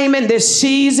time and this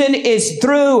season is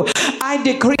through, I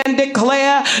decree and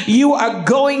declare you are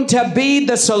going to be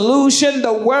the solution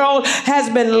the world has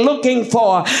been looking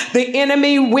for. The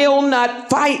enemy will not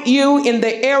fight you in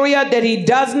the area that he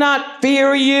does not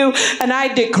fear you. And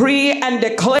I decree and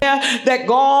declare that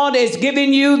God is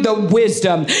giving you the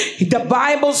wisdom. The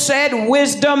Bible said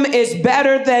wisdom is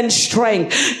better than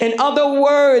strength. In other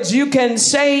words, you can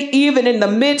say, even in the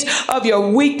midst of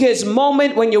your weakest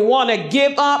moment, when you want to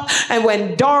give up, and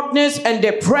when darkness and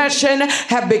depression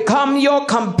have become your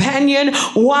companion,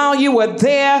 while you are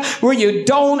there where you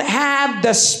don't have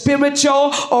the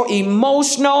spiritual or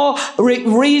emotional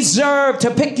reserve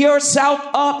to pick yourself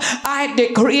up, I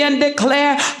decree and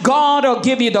declare God will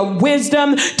give you the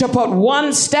wisdom to put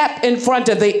one step in front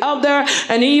of the other.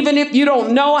 And even if you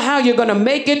don't know how you're going to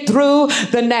make it through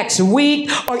the next week,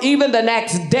 or even the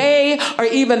next day, or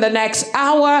even the next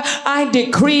hour, I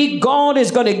decree God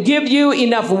is going to give you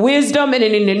enough wisdom and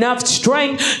enough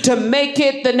strength to make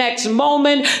it the next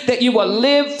moment, that you will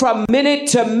live from minute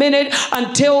to minute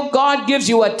until God gives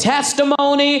you a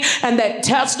testimony, and that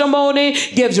testimony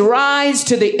gives rise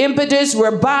to the impetus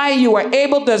whereby you are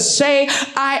able to say,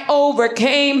 I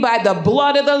overcame by the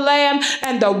blood of the Lamb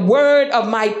and the word of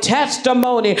my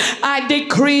testimony. I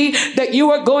decree that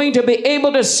you are going to be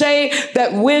able to say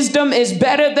that wisdom is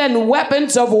better than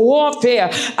weapons of warfare.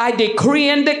 I decree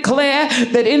and declare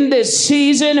that in this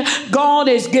season, God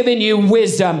is giving you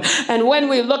wisdom. And when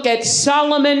we look at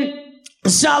Solomon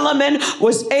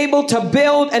was able to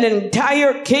build an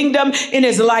entire kingdom in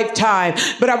his lifetime.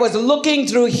 But I was looking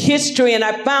through history and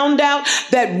I found out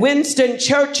that Winston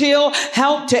Churchill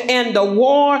helped to end the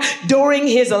war during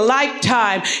his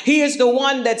lifetime. He is the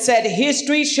one that said,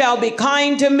 history shall be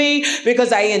kind to me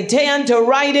because I intend to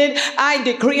write it. I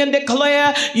decree and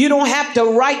declare you don't have to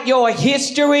write your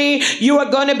history. You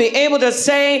are going to be able to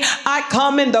say, I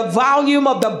come in the volume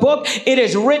of the book. It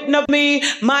is written of me,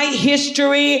 my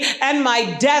history and my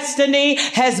destiny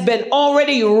has been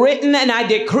already written, and I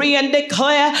decree and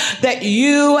declare that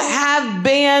you have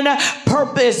been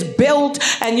purpose built,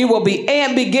 and you will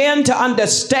begin to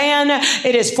understand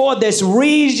it is for this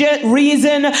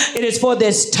reason, it is for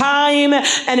this time,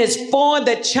 and it's for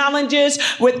the challenges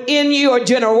within your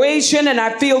generation. And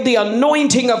I feel the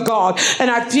anointing of God,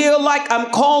 and I feel like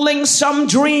I'm calling some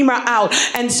dreamer out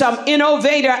and some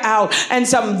innovator out and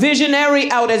some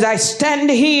visionary out as I stand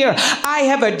here. I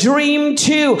have a dream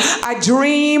too. I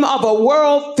dream of a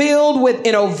world filled with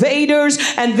innovators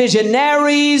and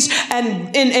visionaries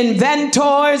and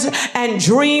inventors and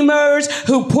dreamers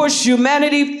who push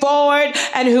humanity forward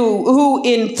and who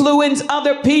influence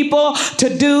other people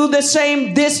to do the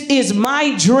same. This is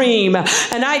my dream,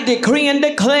 and I decree and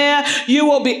declare you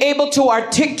will be able to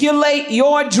articulate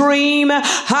your dream,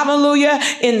 hallelujah,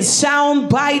 in sound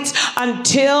bites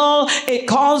until it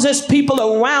causes people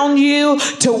around you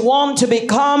to want to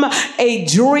become a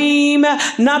dream,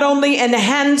 not only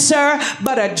enhancer,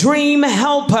 but a dream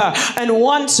helper. And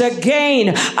once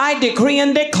again, I decree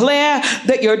and declare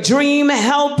that your dream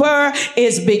helper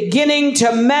is beginning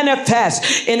to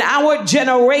manifest in our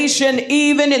generation,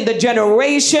 even in the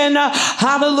generation,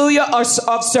 hallelujah,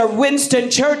 of Sir Winston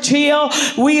Churchill.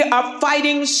 We are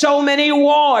fighting so many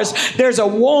wars. There's a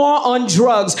war on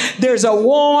drugs. There's a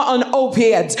war on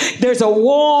opiates. There's a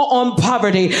war on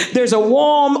poverty. There's a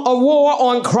war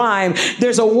on crime.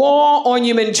 There's a war on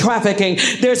human trafficking.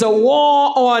 There's a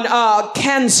war on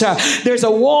cancer. There's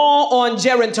a war on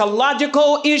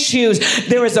gerontological issues.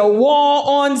 There is a war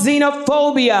on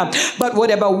xenophobia. But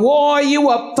whatever war you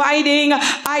are fighting,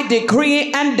 I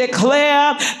decree and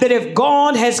declare that if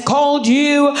God has called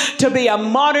you to be a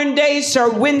modern day Sir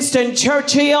Winston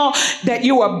Churchill, that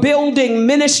you are building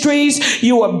ministries,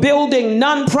 you are building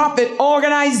nonprofit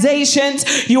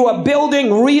organizations, you are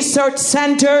building research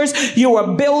centers, you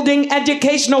are building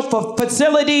educational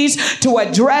facilities to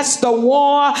address the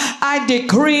war. I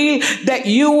decree that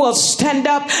you will stand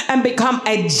up and become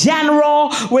a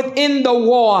general within the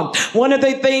war. One of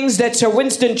the things that Sir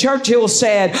Winston Churchill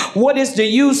said, what is the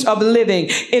use of living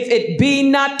if it be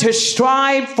not to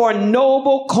strive for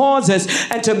noble causes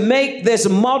and to make this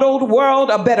muddled world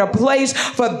a better place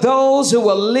for those who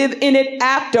will live in it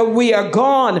after we are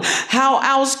gone? How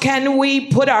else can we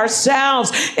put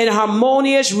ourselves in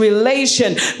harmonious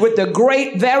relation with the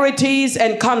great verities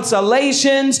and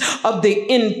consolations of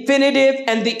the infinitive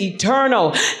and the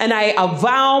eternal? And I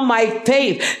avow my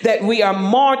faith that we are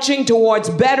marching towards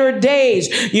better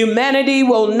days. Humanity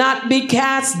will not be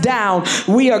cast down.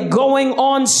 We are going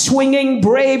on swinging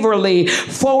bravely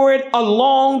forward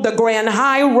along the grand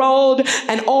high road,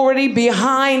 and already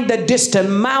behind the distant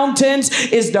mountains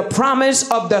is the promise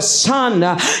of the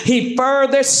Son. He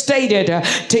further stated,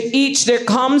 to each there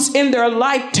comes in their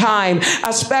lifetime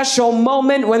a special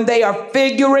moment when they are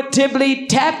figuratively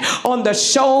tapped on the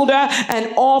shoulder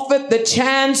and offered the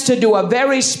chance to do a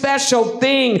very special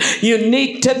thing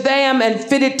unique to them and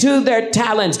fitted to their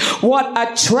talents. What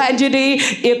a tragedy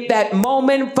if that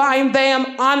moment find them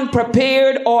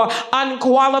unprepared or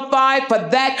unqualified for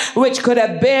that which could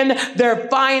have been their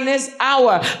finest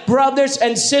hour. Brothers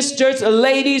and sisters,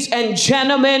 ladies and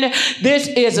gentlemen, this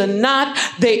is not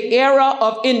the era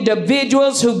of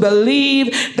individuals who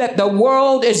believe that the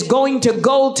world is going to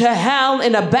go to hell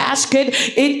in a basket.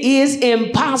 It is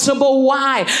impossible.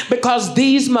 Why? Because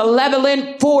these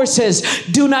malevolent forces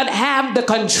do not have the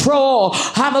control,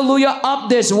 hallelujah, of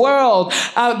this world.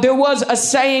 There was a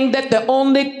saying that the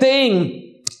only thing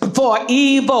for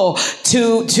evil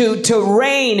to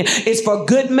reign is for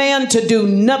good man to do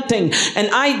nothing. And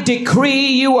I decree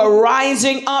you are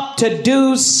rising up to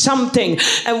do something.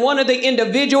 And one of the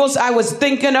individuals I was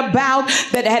thinking about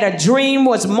that had a dream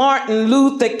was Martin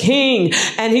Luther King.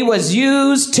 And he was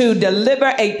used to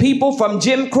deliver a people from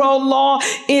Jim Crow law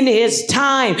in his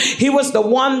time. He was the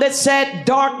one that said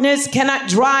darkness cannot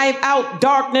drive out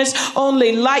darkness.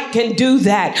 Only light can do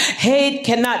that. Hate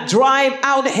cannot drive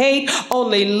out hate.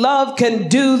 Only love can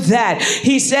do that.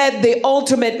 He said the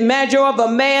ultimate measure of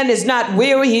a man is not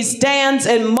weary he stands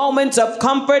in moments of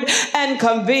comfort and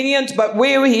convenience, but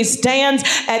weary he stands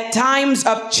at times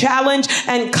of challenge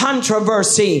and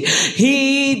controversy.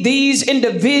 These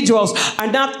individuals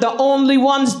are not the only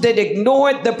ones that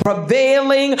ignored the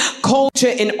prevailing culture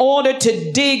in order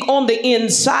to dig on the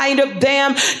inside of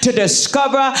them to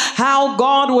discover how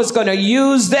God was going to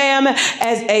use them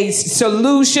as a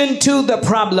solution to the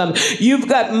problem. You've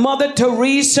got Mother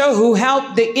Teresa, who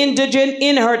helped the indigent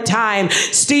in her time.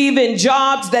 Stephen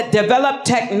Jobs, that developed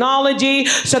technology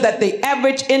so that the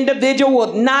average individual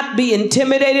would not be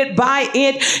intimidated by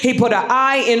it. He put an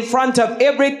I in front of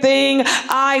everything: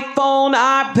 iPhone,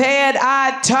 iPad,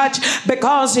 iTouch,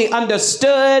 because he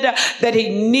understood that he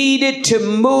needed to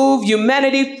move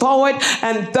humanity forward.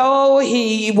 And though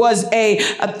he was a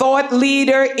thought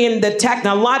leader in the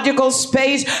technological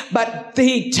space, but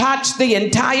he touched the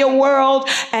entire world,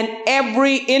 and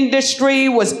every industry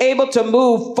was able to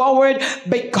move forward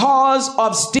because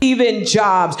of Stephen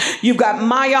Jobs. You've got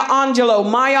Maya Angelou.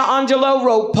 Maya Angelou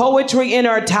wrote poetry in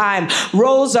her time.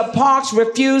 Rosa Parks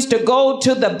refused to go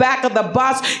to the back of the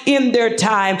bus in their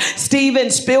time. Steven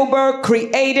Spielberg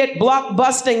created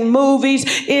blockbusting movies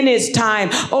in his time.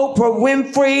 Oprah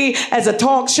Winfrey, as a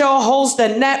talk show host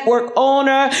and network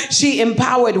owner, she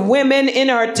empowered women in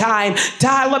her time.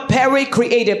 Tyler Perry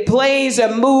created plays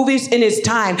and movies in his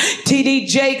time. T.D.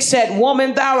 Jakes said,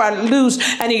 "Woman, thou art loose,"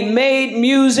 and he made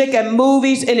music and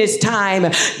movies in his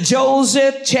time.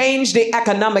 Joseph changed the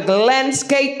economic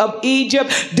landscape of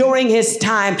Egypt during his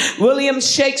time. William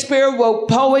Shakespeare wrote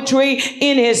poetry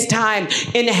in his time.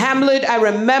 In Hamlet, I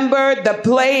remember the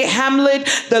play Hamlet,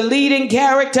 the leading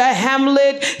character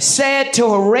Hamlet said to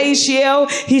Horatio,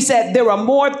 he said, "There are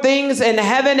more things in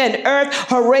heaven and earth,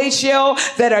 Horatio,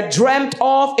 that are dreamt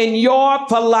of in your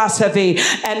philosophy."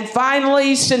 And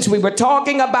finally, since we were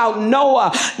talking about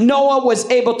Noah, Noah was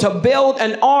able to build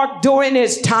an ark during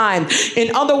his time.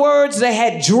 In other words, they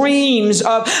had dreams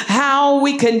of how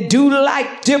we can do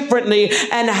life differently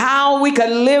and how we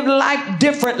can live life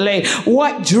differently.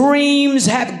 What dreams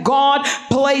have God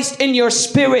placed in your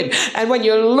spirit? And when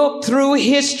you look through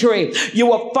history, you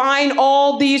will find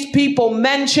all these people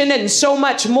mentioned, and so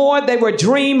much more. They were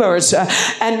dreamers.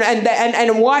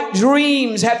 And what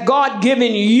dreams have God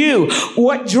given you?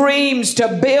 What dreams to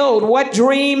build? What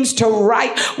dreams to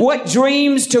write? What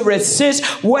dreams to resist?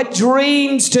 What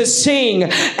dreams to sing?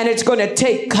 And it's going to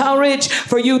take courage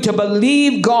for you to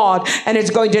believe God, and it's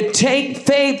going to take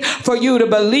faith for you to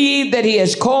believe that He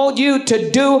has called you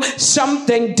to do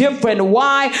something different.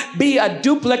 Why be a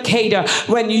duplicator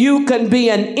when you can be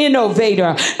an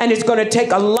innovator? And it's going to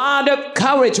take a lot of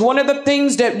courage. One of the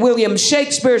things that William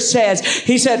Shakespeare says,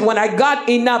 he said, "When I got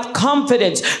enough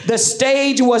confidence, the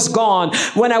stage was gone.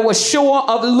 When I was sure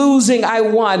of losing, I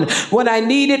won. When I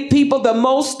needed people the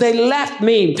most, they left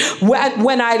me.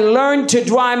 When I learned to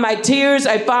dry my tears,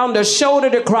 I found a shoulder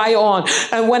to cry on.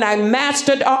 And when I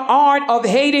mastered the art of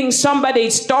hating, somebody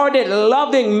started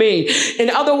loving me." In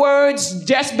other words,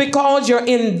 just because you're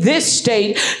in this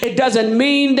state, it doesn't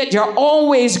mean that you're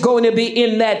always going to be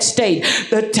in that state.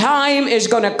 The time is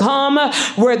going to come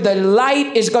where the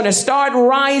light is going to start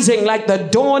rising like the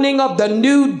dawning of the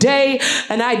new day.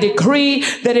 And I decree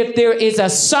that if there is a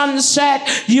sunset,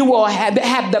 you will have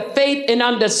the faith and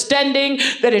understanding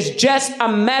that it's just a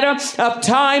matter of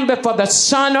time before the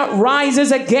sun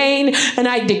rises again. And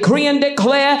I decree and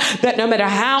declare that no matter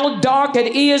how dark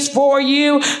it is for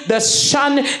you, the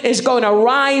sun is going to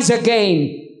rise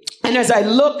again. And as I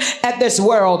look at this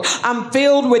world, I'm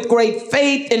filled with great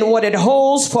faith in what it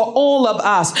holds for all of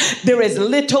us. There is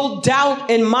little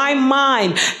doubt in my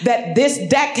mind that this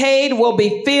decade will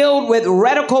be filled with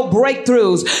radical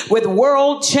breakthroughs, with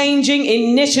world-changing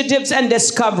initiatives and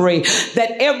discovery,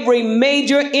 that every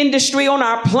major industry on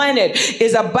our planet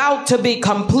is about to be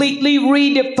completely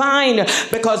redefined,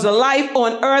 because life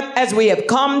on earth as we have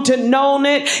come to know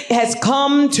it has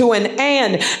come to an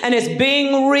end and is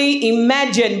being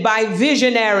reimagined by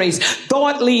visionaries,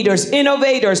 thought leaders,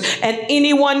 innovators, and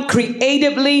anyone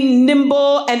creatively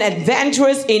nimble and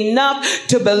adventurous enough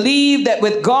to believe that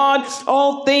with God,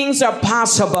 all things are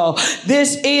possible.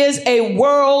 This is a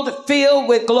world filled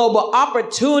with global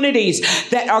opportunities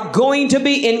that are going to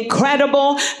be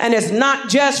incredible. And it's not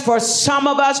just for some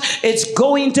of us, it's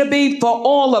going to be for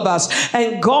all of us.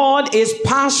 And God is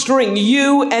posturing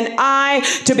you and I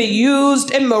to be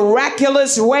used in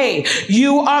miraculous way.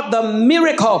 You are the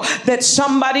miracle that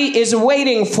somebody is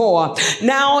waiting for.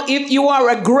 Now, if you are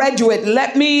a graduate,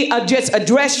 let me just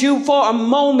address you for a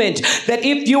moment, that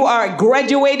if you are a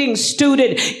graduating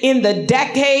student in the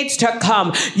decades to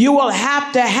come, you will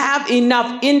have to have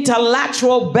enough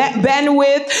intellectual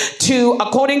bandwidth to,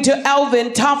 according to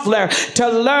Alvin Toffler, to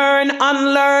learn,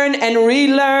 unlearn, and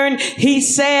relearn. He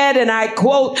said, and I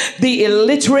quote, "The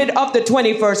illiterate of the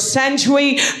 21st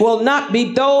century will not be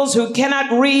those who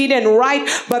cannot read and write,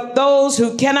 but those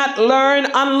who cannot learn,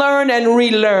 unlearn, and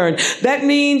relearn." That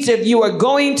means if you are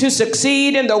going to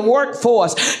succeed in the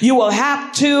workforce, you will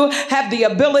have to have the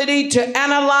ability to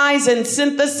analyze and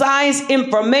synthesize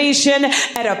information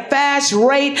at a fast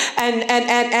rate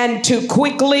and to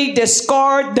quickly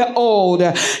discard the old.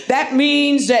 That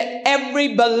means that every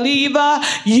believer,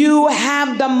 you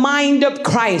have the mind of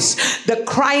Christ,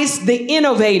 the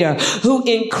innovator, who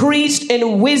increased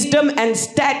in wisdom and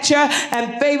stature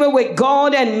and favor with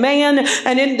God and man.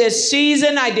 And in this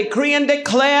season, I decree and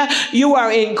declare, you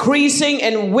are increasing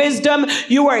in wisdom,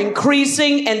 you are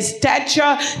increasing in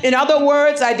stature. In other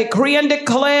words, I decree and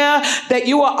declare that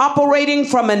you are operating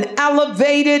from an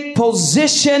elevated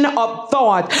position of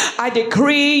thought. I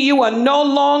decree you are no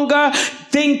longer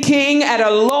thinking at a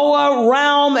lower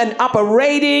realm and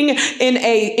operating in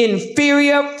a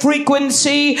inferior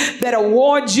frequency that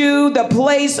awards you the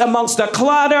place amongst the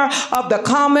clutter of the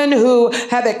common who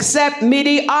have accepted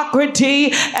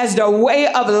mediocrity as the way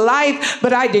of life.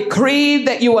 But I decree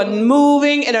that you are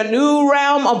moving in a new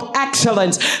realm of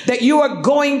excellence, that you are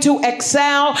going to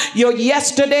excel your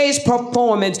yesterday's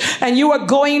performance, and you are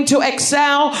going to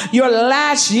excel your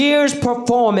last year's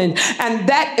performance, and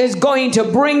that is going to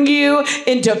bring you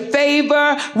into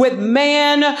favor with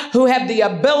men who have the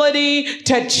ability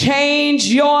to change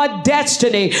your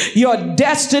destiny. Your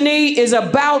destiny is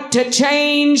about to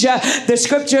change. The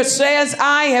scripture says,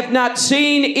 "I have not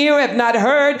seen, ear have not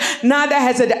heard, neither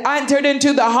has it entered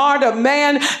into the heart of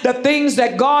man the things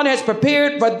that God has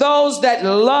prepared for those that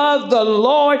love the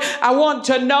Lord." I want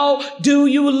to know, do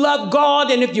you love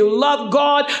God? And if you love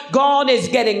God, God is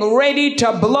getting ready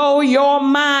to blow your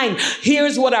mind.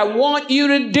 Here's what I want you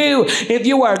to do. If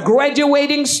you are a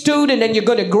graduating student and you're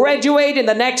going to graduate in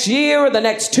the next year or the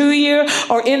next 2 years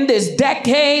or in this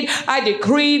decade, I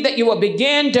decree that you will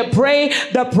begin to pray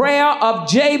the prayer of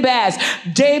Jabez.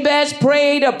 Jabez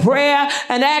prayed a prayer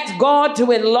and asked God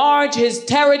to enlarge his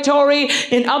territory.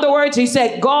 In other words, he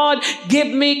said, "God, give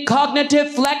me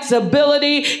cognitive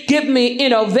flexibility, give me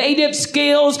innovative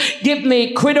skills, give me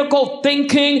critical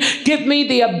thinking, give me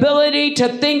the ability to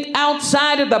think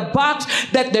outside of the box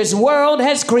that this world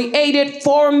has created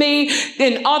for me."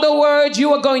 In other words,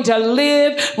 you are going to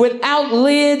live without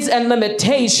lids and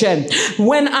limitation.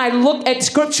 When I look at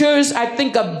scriptures, I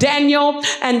think of Daniel,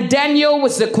 and Daniel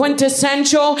was the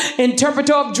quintessential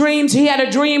interpreter of dreams. He had a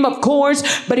dream, of course,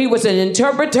 but he was an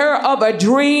interpreter of a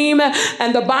dream.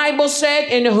 And the Bible said,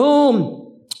 "In whom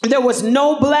there was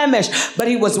no blemish, but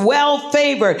he was well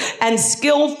favored and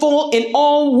skillful in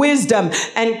all wisdom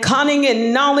and cunning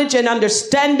in knowledge and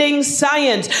understanding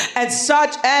science, and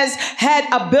such as had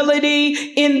ability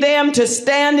in them to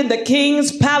stand in the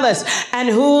king's palace, and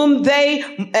whom they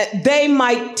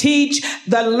might teach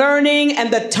the learning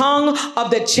and the tongue of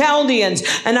the Chaldeans."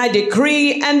 And I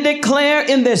decree and declare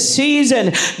in this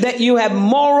season that you have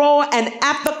moral and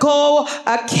ethical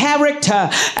character,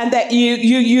 and that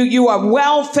you are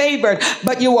well favored,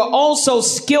 but you are also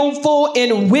skillful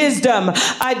in wisdom.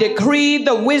 I decree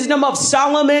the wisdom of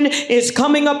Solomon is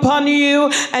coming upon you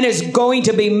and is going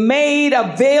to be made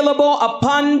available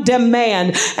upon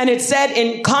demand. And it said,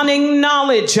 in cunning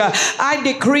knowledge, I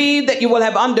decree that you will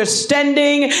have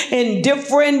understanding in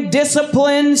different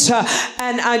disciplines,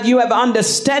 and you have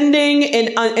understanding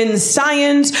in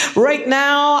science. Right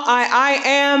now, I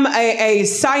am a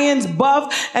science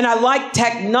buff, and I like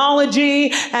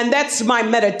technology, and that's my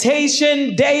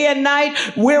meditation day and night.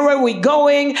 Where are we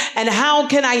going, and how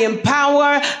can I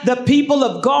empower the people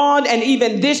of God and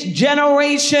even this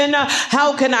generation?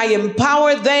 How can I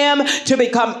empower them to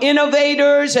become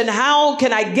innovators, and how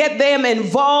can I get them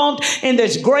involved in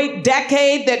this great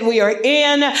decade that we are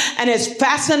in? And it's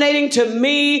fascinating to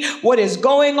me what is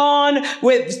going on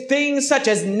with things such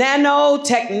as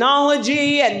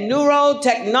nanotechnology and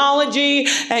neurotechnology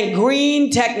and green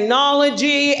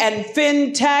technology and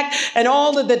fintech and all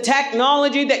all of the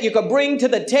technology that you could bring to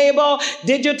the table,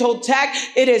 digital tech,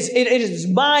 it is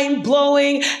mind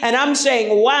blowing. And I'm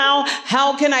saying, wow,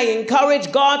 how can I encourage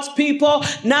God's people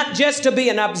not just to be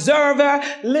an observer?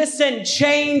 Listen,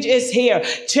 change is here.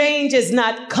 Change is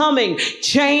not coming.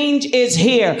 Change is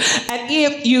here. And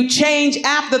if you change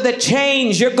after the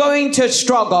change, you're going to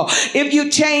struggle. If you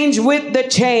change with the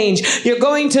change, you're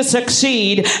going to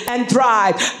succeed and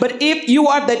thrive. But if you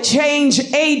are the change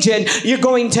agent, you're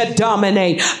going to dominate.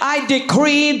 I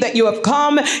decree that you have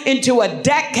come into a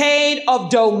decade of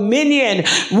dominion.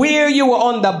 Where you were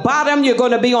on the bottom, you're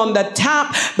going to be on the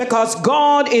top, because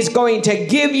God is going to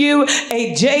give you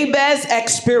a Jabez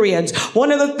experience.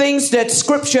 One of the things that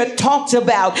scripture talks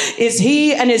about is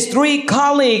he and his 3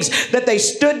 colleagues, that they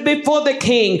stood before the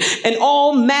king in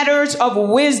all matters of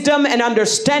wisdom and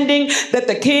understanding that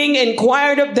the king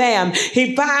inquired of them.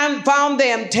 He found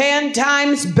them 10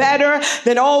 times better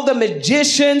than all the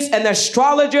magicians and the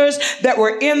astrologers that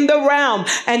were in the realm.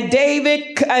 And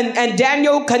David and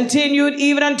Daniel continued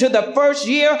even unto the first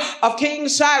year of King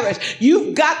Cyrus.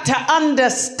 You've got to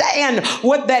understand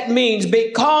what that means,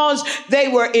 because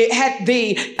it had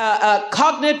the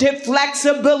cognitive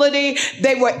flexibility.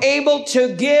 They were able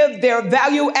to give their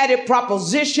value-added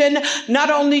proposition not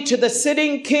only to the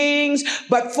sitting kings,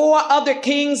 but 4 other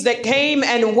kings that came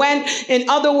and went. In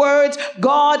other words,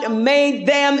 God made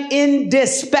them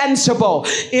indispensable.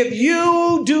 If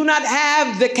you do not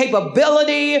have the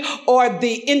capability or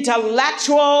the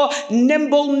intellectual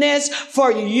nimbleness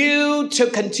for you to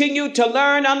continue to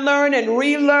learn, unlearn, and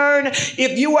relearn,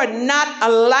 if you are not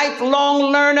a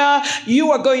lifelong learner,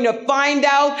 you are going to find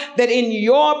out that in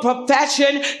your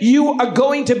profession, you are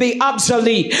going to be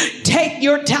obsolete. Take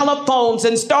your telephones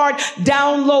and start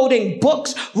downloading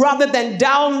books rather than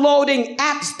downloading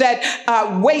apps that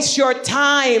waste your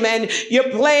time, and you're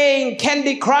playing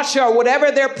Candy Crush or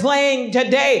whatever they're playing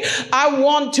today. I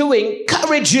want to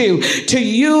encourage you to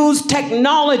use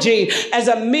technology as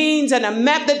a means and a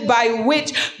method by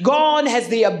which God has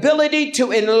the ability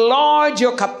to enlarge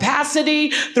your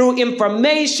capacity through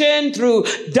information, through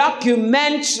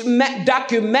documentary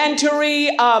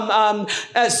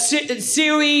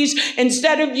series.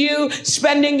 Instead of you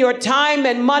spending your time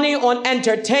and money on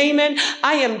entertainment,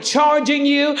 I am charging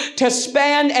you to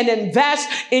spend and invest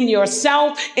in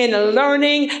yourself, in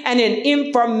learning and in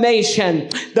information.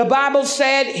 The Bible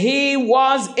said he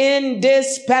was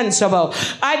indispensable.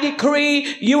 I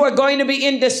decree you are going to be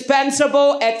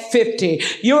indispensable at 50.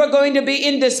 You are going to be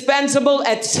indispensable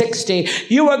at 60.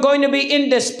 You are going to be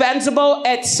indispensable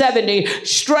at 70.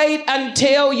 Straight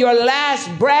until your last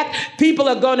breath, people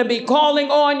are going to be calling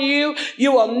on you.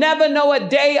 You will never know a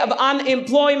day of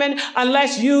unemployment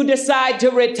unless you decide to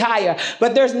retire.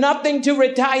 But there's nothing to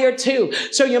retire to.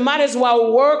 So you might as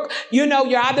well work. You know,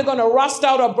 you're either going to rust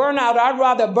out or burn out. I'd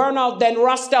rather burn out than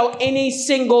rust out any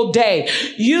single day.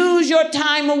 Use your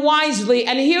time wisely.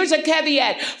 And here's a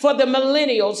caveat for the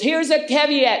millennials. Here's a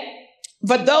caveat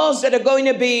for those that are going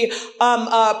to be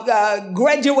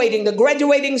graduating, the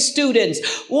graduating students.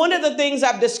 One of the things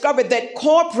I've discovered that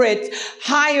corporates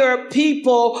hire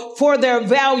people for their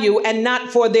value and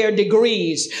not for their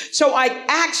degrees. So I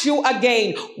ask you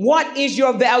again, what is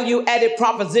your value added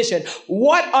proposition?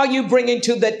 What are you bringing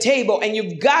to the table? And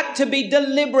you've got to be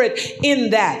deliberate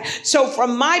in that. So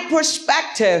from my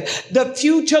perspective, the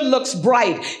future looks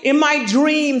bright. In my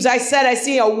dreams, I said I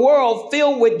see a world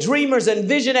filled with dreamers and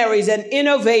visionaries and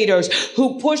innovators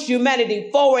who push humanity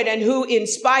forward and who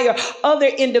inspire other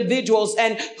individuals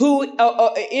and who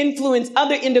influence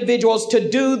other individuals to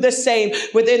do the same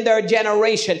within their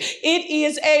generation. It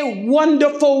is a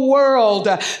wonderful world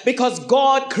because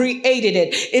God created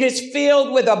it. It is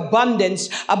filled with abundance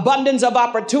of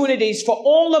opportunities for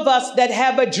all of us that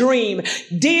have a dream.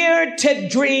 Dare to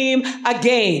dream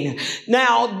again.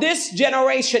 Now, this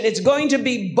generation is going to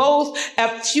be both a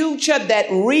future that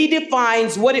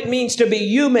redefines what it means to be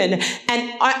human and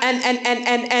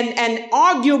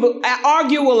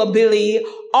arguably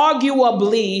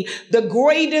the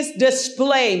greatest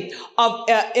display of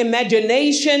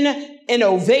imagination,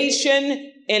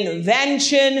 innovation,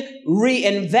 invention,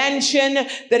 reinvention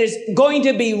that is going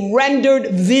to be rendered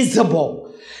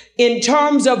visible in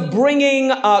terms of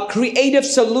bringing creative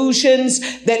solutions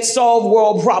that solve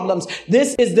world problems.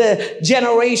 This is the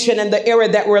generation and the era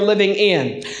that we're living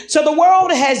in. So the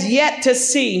world has yet to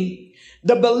see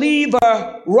The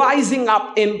believer rising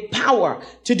up in power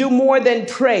to do more than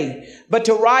pray, but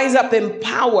to rise up in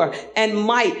power and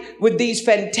might with these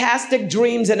fantastic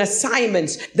dreams and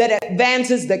assignments that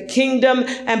advances the kingdom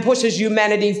and pushes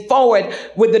humanity forward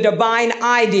with the divine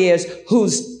ideas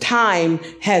whose time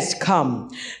has come.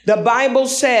 The Bible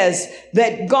says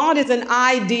that God is an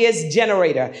ideas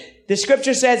generator. The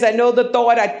scripture says, I know the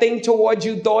thought I think toward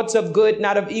you, thoughts of good,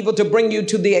 not of evil, to bring you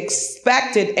to the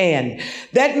expected end.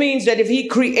 That means that if he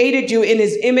created you in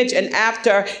his image and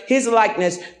after his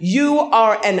likeness, you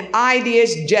are an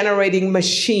ideas generating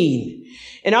machine.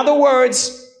 In other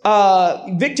words,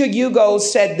 Victor Hugo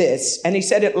said this, and he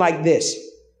said it like this: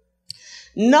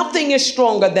 nothing is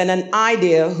stronger than an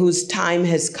idea whose time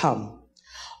has come.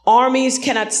 Armies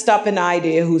cannot stop an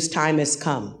idea whose time has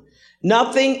come.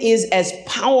 Nothing is as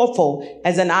powerful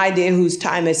as an idea whose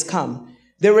time has come.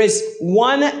 There is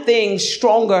one thing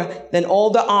stronger than all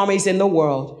the armies in the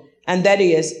world, and that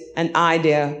is an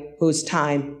idea whose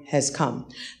time has come.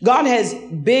 God has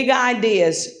big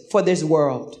ideas for this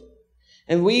world,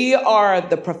 and we are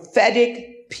the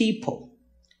prophetic people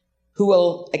who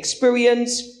will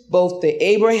experience both the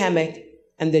Abrahamic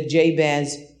and the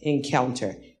Jabez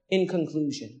encounter. In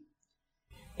conclusion,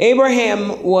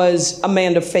 Abraham was a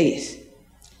man of faith.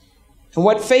 And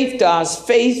what faith does,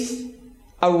 faith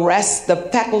arrests the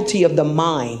faculty of the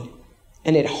mind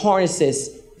and it harnesses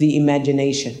the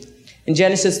imagination. In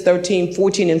Genesis 13,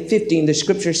 14, and 15, the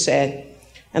scripture said,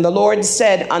 and the Lord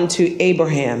said unto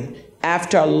Abraham,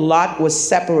 after Lot was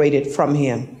separated from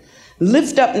him,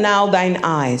 lift up now thine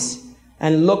eyes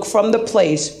and look from the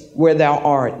place where thou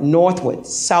art, northward,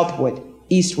 southward,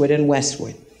 eastward, and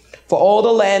westward. For all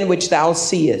the land which thou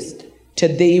seest, to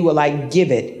thee will I give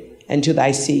it, and to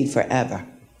thy seed forever.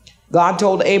 God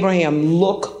told Abraham,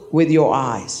 look with your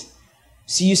eyes.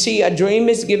 So you see, a dream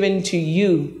is given to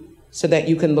you so that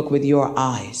you can look with your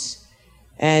eyes.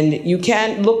 And you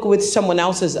can't look with someone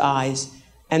else's eyes,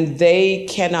 and they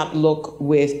cannot look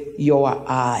with your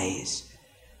eyes.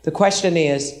 The question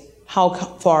is, how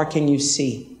far can you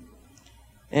see?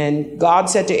 And God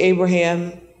said to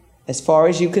Abraham, as far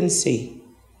as you can see,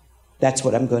 that's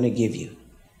what I'm going to give you.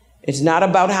 It's not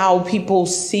about how people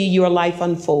see your life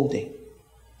unfolding.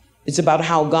 It's about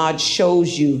how God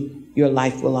shows you your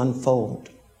life will unfold.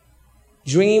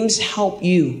 Dreams help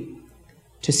you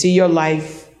to see your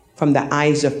life from the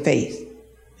eyes of faith.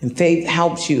 And faith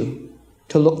helps you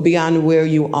to look beyond where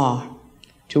you are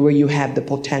to where you have the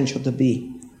potential to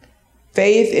be.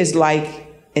 Faith is like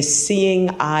a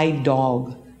seeing-eye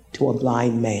dog to a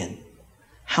blind man.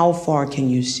 How far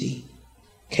can you see?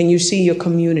 Can you see your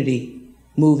community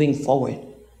moving forward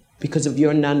because of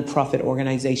your nonprofit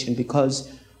organization, because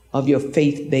of your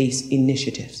faith-based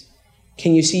initiatives?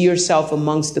 Can you see yourself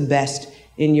amongst the best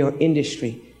in your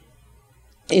industry,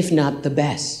 if not the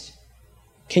best?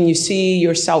 Can you see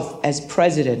yourself as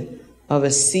president of a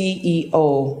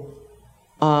CEO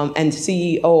and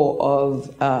CEO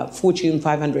of a Fortune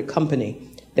 500 company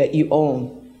that you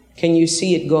own? Can you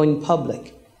see it going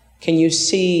public? Can you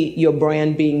see your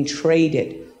brand being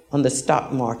traded on the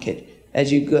stock market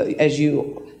as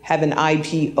you have an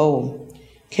IPO?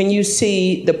 Can you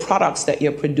see the products that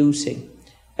you're producing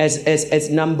as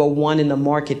number one in the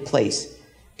marketplace?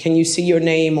 Can you see your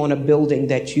name on a building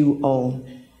that you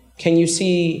own? Can you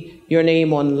see your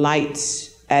name on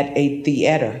lights at a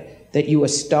theater that you are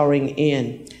starring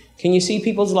in? Can you see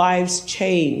people's lives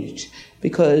change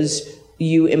because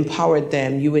you empowered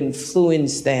them, you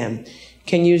influenced them?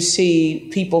 Can you see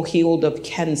people healed of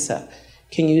cancer?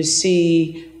 Can you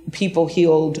see people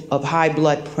healed of high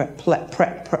blood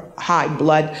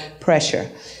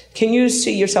pressure? Can you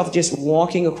see yourself just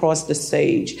walking across the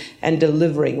stage and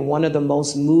delivering one of the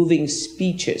most moving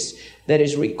speeches that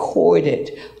is recorded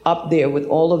up there with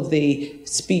all of the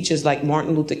speeches like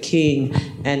Martin Luther King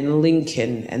and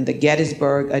Lincoln and the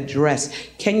Gettysburg Address?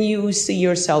 Can you see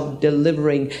yourself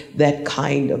delivering that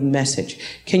kind of message?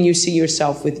 Can you see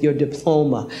yourself with your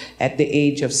diploma at the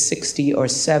age of 60 or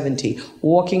 70,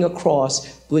 walking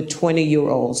across with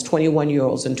 20-year-olds,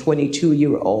 21-year-olds, and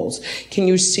 22-year-olds? Can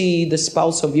you see the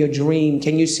spouse of your dream?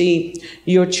 Can you see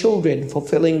your children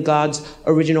fulfilling God's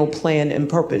original plan and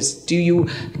purpose?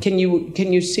 Can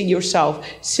you see yourself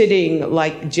sitting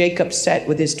like Jacob sat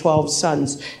with his 12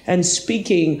 sons and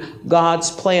speaking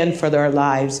God's plan for their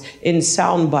lives in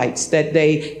sound bites that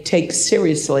they take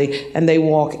seriously and they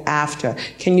walk after?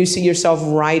 Can you see yourself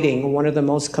writing one of the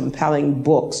most compelling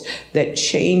books that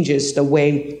changes the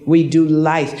way we do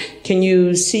life? Can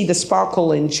you see the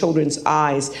sparkle in children's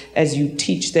eyes as you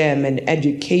teach them and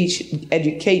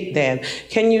educate them?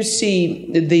 Can you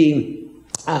see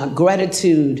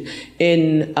gratitude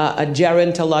in a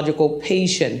gerontological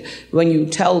patient when you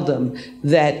tell them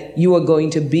that you are going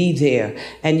to be there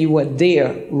and you are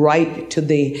there right to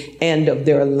the end of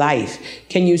their life?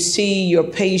 Can you see your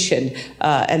patient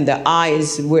and the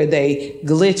eyes where they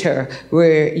glitter,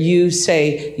 where you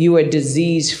say you are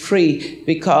disease free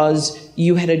because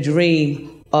you had a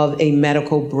dream of a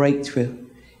medical breakthrough?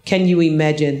 Can you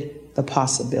imagine the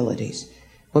possibilities?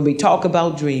 When we talk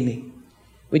about dreaming,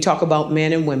 we talk about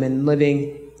men and women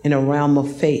living in a realm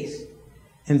of faith.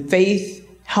 And faith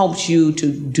helps you to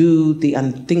do the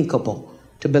unthinkable,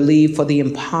 to believe for the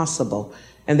impossible,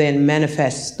 and then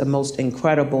manifest the most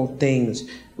incredible things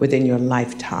within your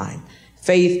lifetime.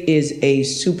 Faith is a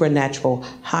supernatural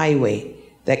highway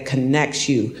that connects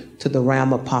you to the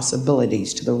realm of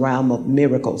possibilities, to the realm of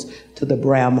miracles, to the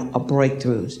realm of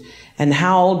breakthroughs. And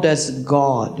how does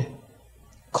God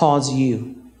cause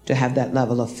you to have that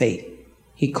level of faith?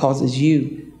 He causes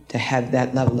you to have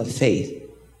that level of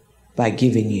faith by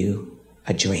giving you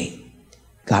a dream.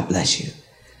 God bless you.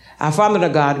 Our Father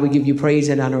God, we give you praise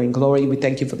and honor and glory. We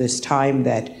thank you for this time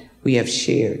that we have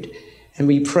shared. And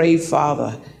we pray,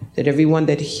 Father, that everyone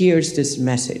that hears this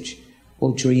message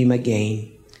will dream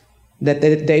again. That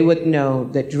they would know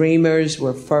that dreamers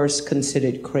were first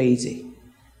considered crazy.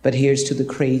 But here's to the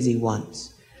crazy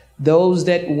ones. Those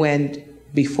that went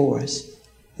before us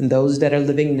and those that are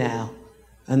living now,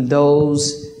 and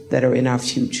those that are in our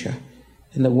future.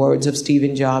 In the words of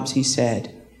Stephen Jobs, he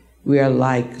said, we are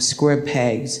like square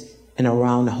pegs in a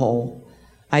round hole.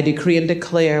 I decree and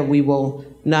declare we will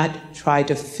not try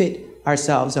to fit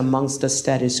ourselves amongst the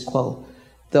status quo,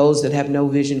 those that have no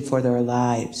vision for their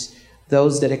lives,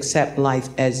 those that accept life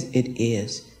as it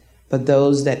is, but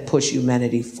those that push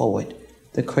humanity forward,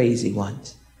 the crazy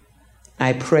ones.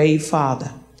 I pray,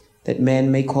 Father, that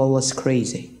men may call us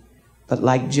crazy, but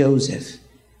like Joseph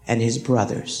and his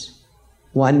brothers,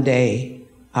 one day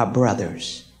our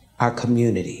brothers, our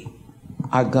community,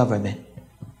 our government,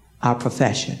 our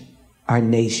profession, our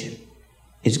nation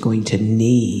is going to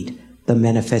need the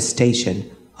manifestation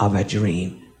of a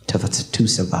dream to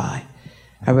survive.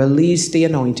 I release the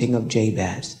anointing of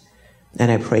Jabez,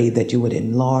 and I pray that you would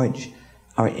enlarge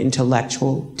our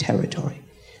intellectual territory.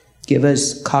 Give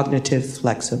us cognitive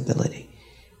flexibility.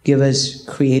 Give us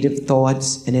creative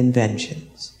thoughts and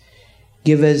inventions.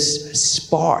 Give us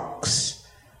sparks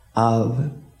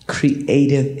of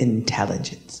creative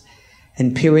intelligence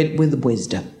and pair it with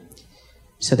wisdom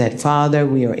so that, Father,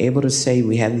 we are able to say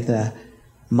we have the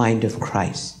mind of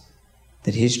Christ,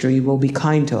 that history will be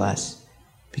kind to us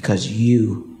because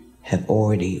you have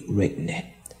already written it.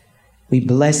 We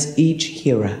bless each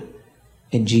hearer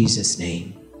in Jesus'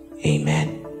 name.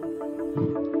 Amen.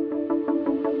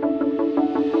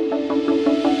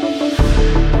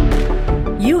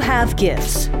 You have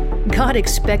gifts. God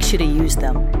expects you to use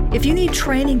them. If you need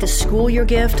training to school your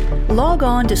gift, log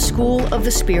on to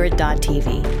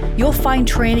schoolofthespirit.tv. You'll find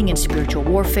training in spiritual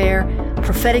warfare,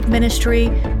 prophetic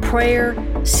ministry, prayer,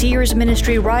 seers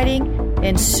ministry, writing,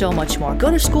 and so much more.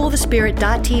 Go to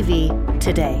schoolofthespirit.tv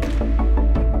today.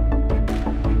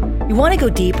 You want to go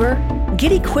deeper?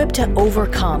 Get equipped to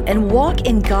overcome and walk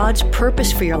in God's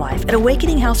purpose for your life at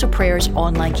Awakening House of Prayer's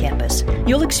online campus.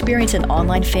 You'll experience an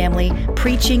online family,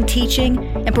 preaching, teaching,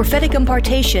 and prophetic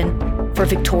impartation for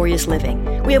victorious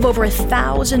living. We have over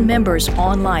 1,000 members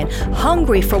online,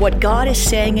 hungry for what God is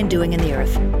saying and doing in the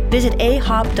earth. Visit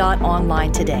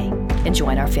ahop.online today and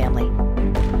join our family.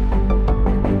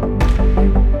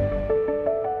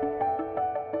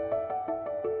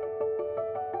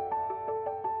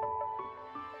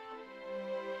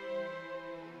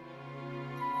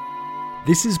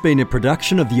 This has been a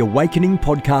production of the Awakening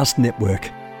Podcast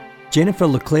Network. Jennifer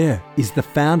Leclerc is the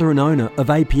founder and owner of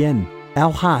APN.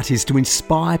 Our heart is to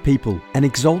inspire people and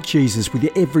exalt Jesus with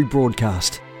every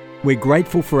broadcast. We're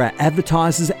grateful for our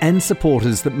advertisers and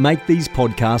supporters that make these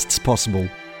podcasts possible.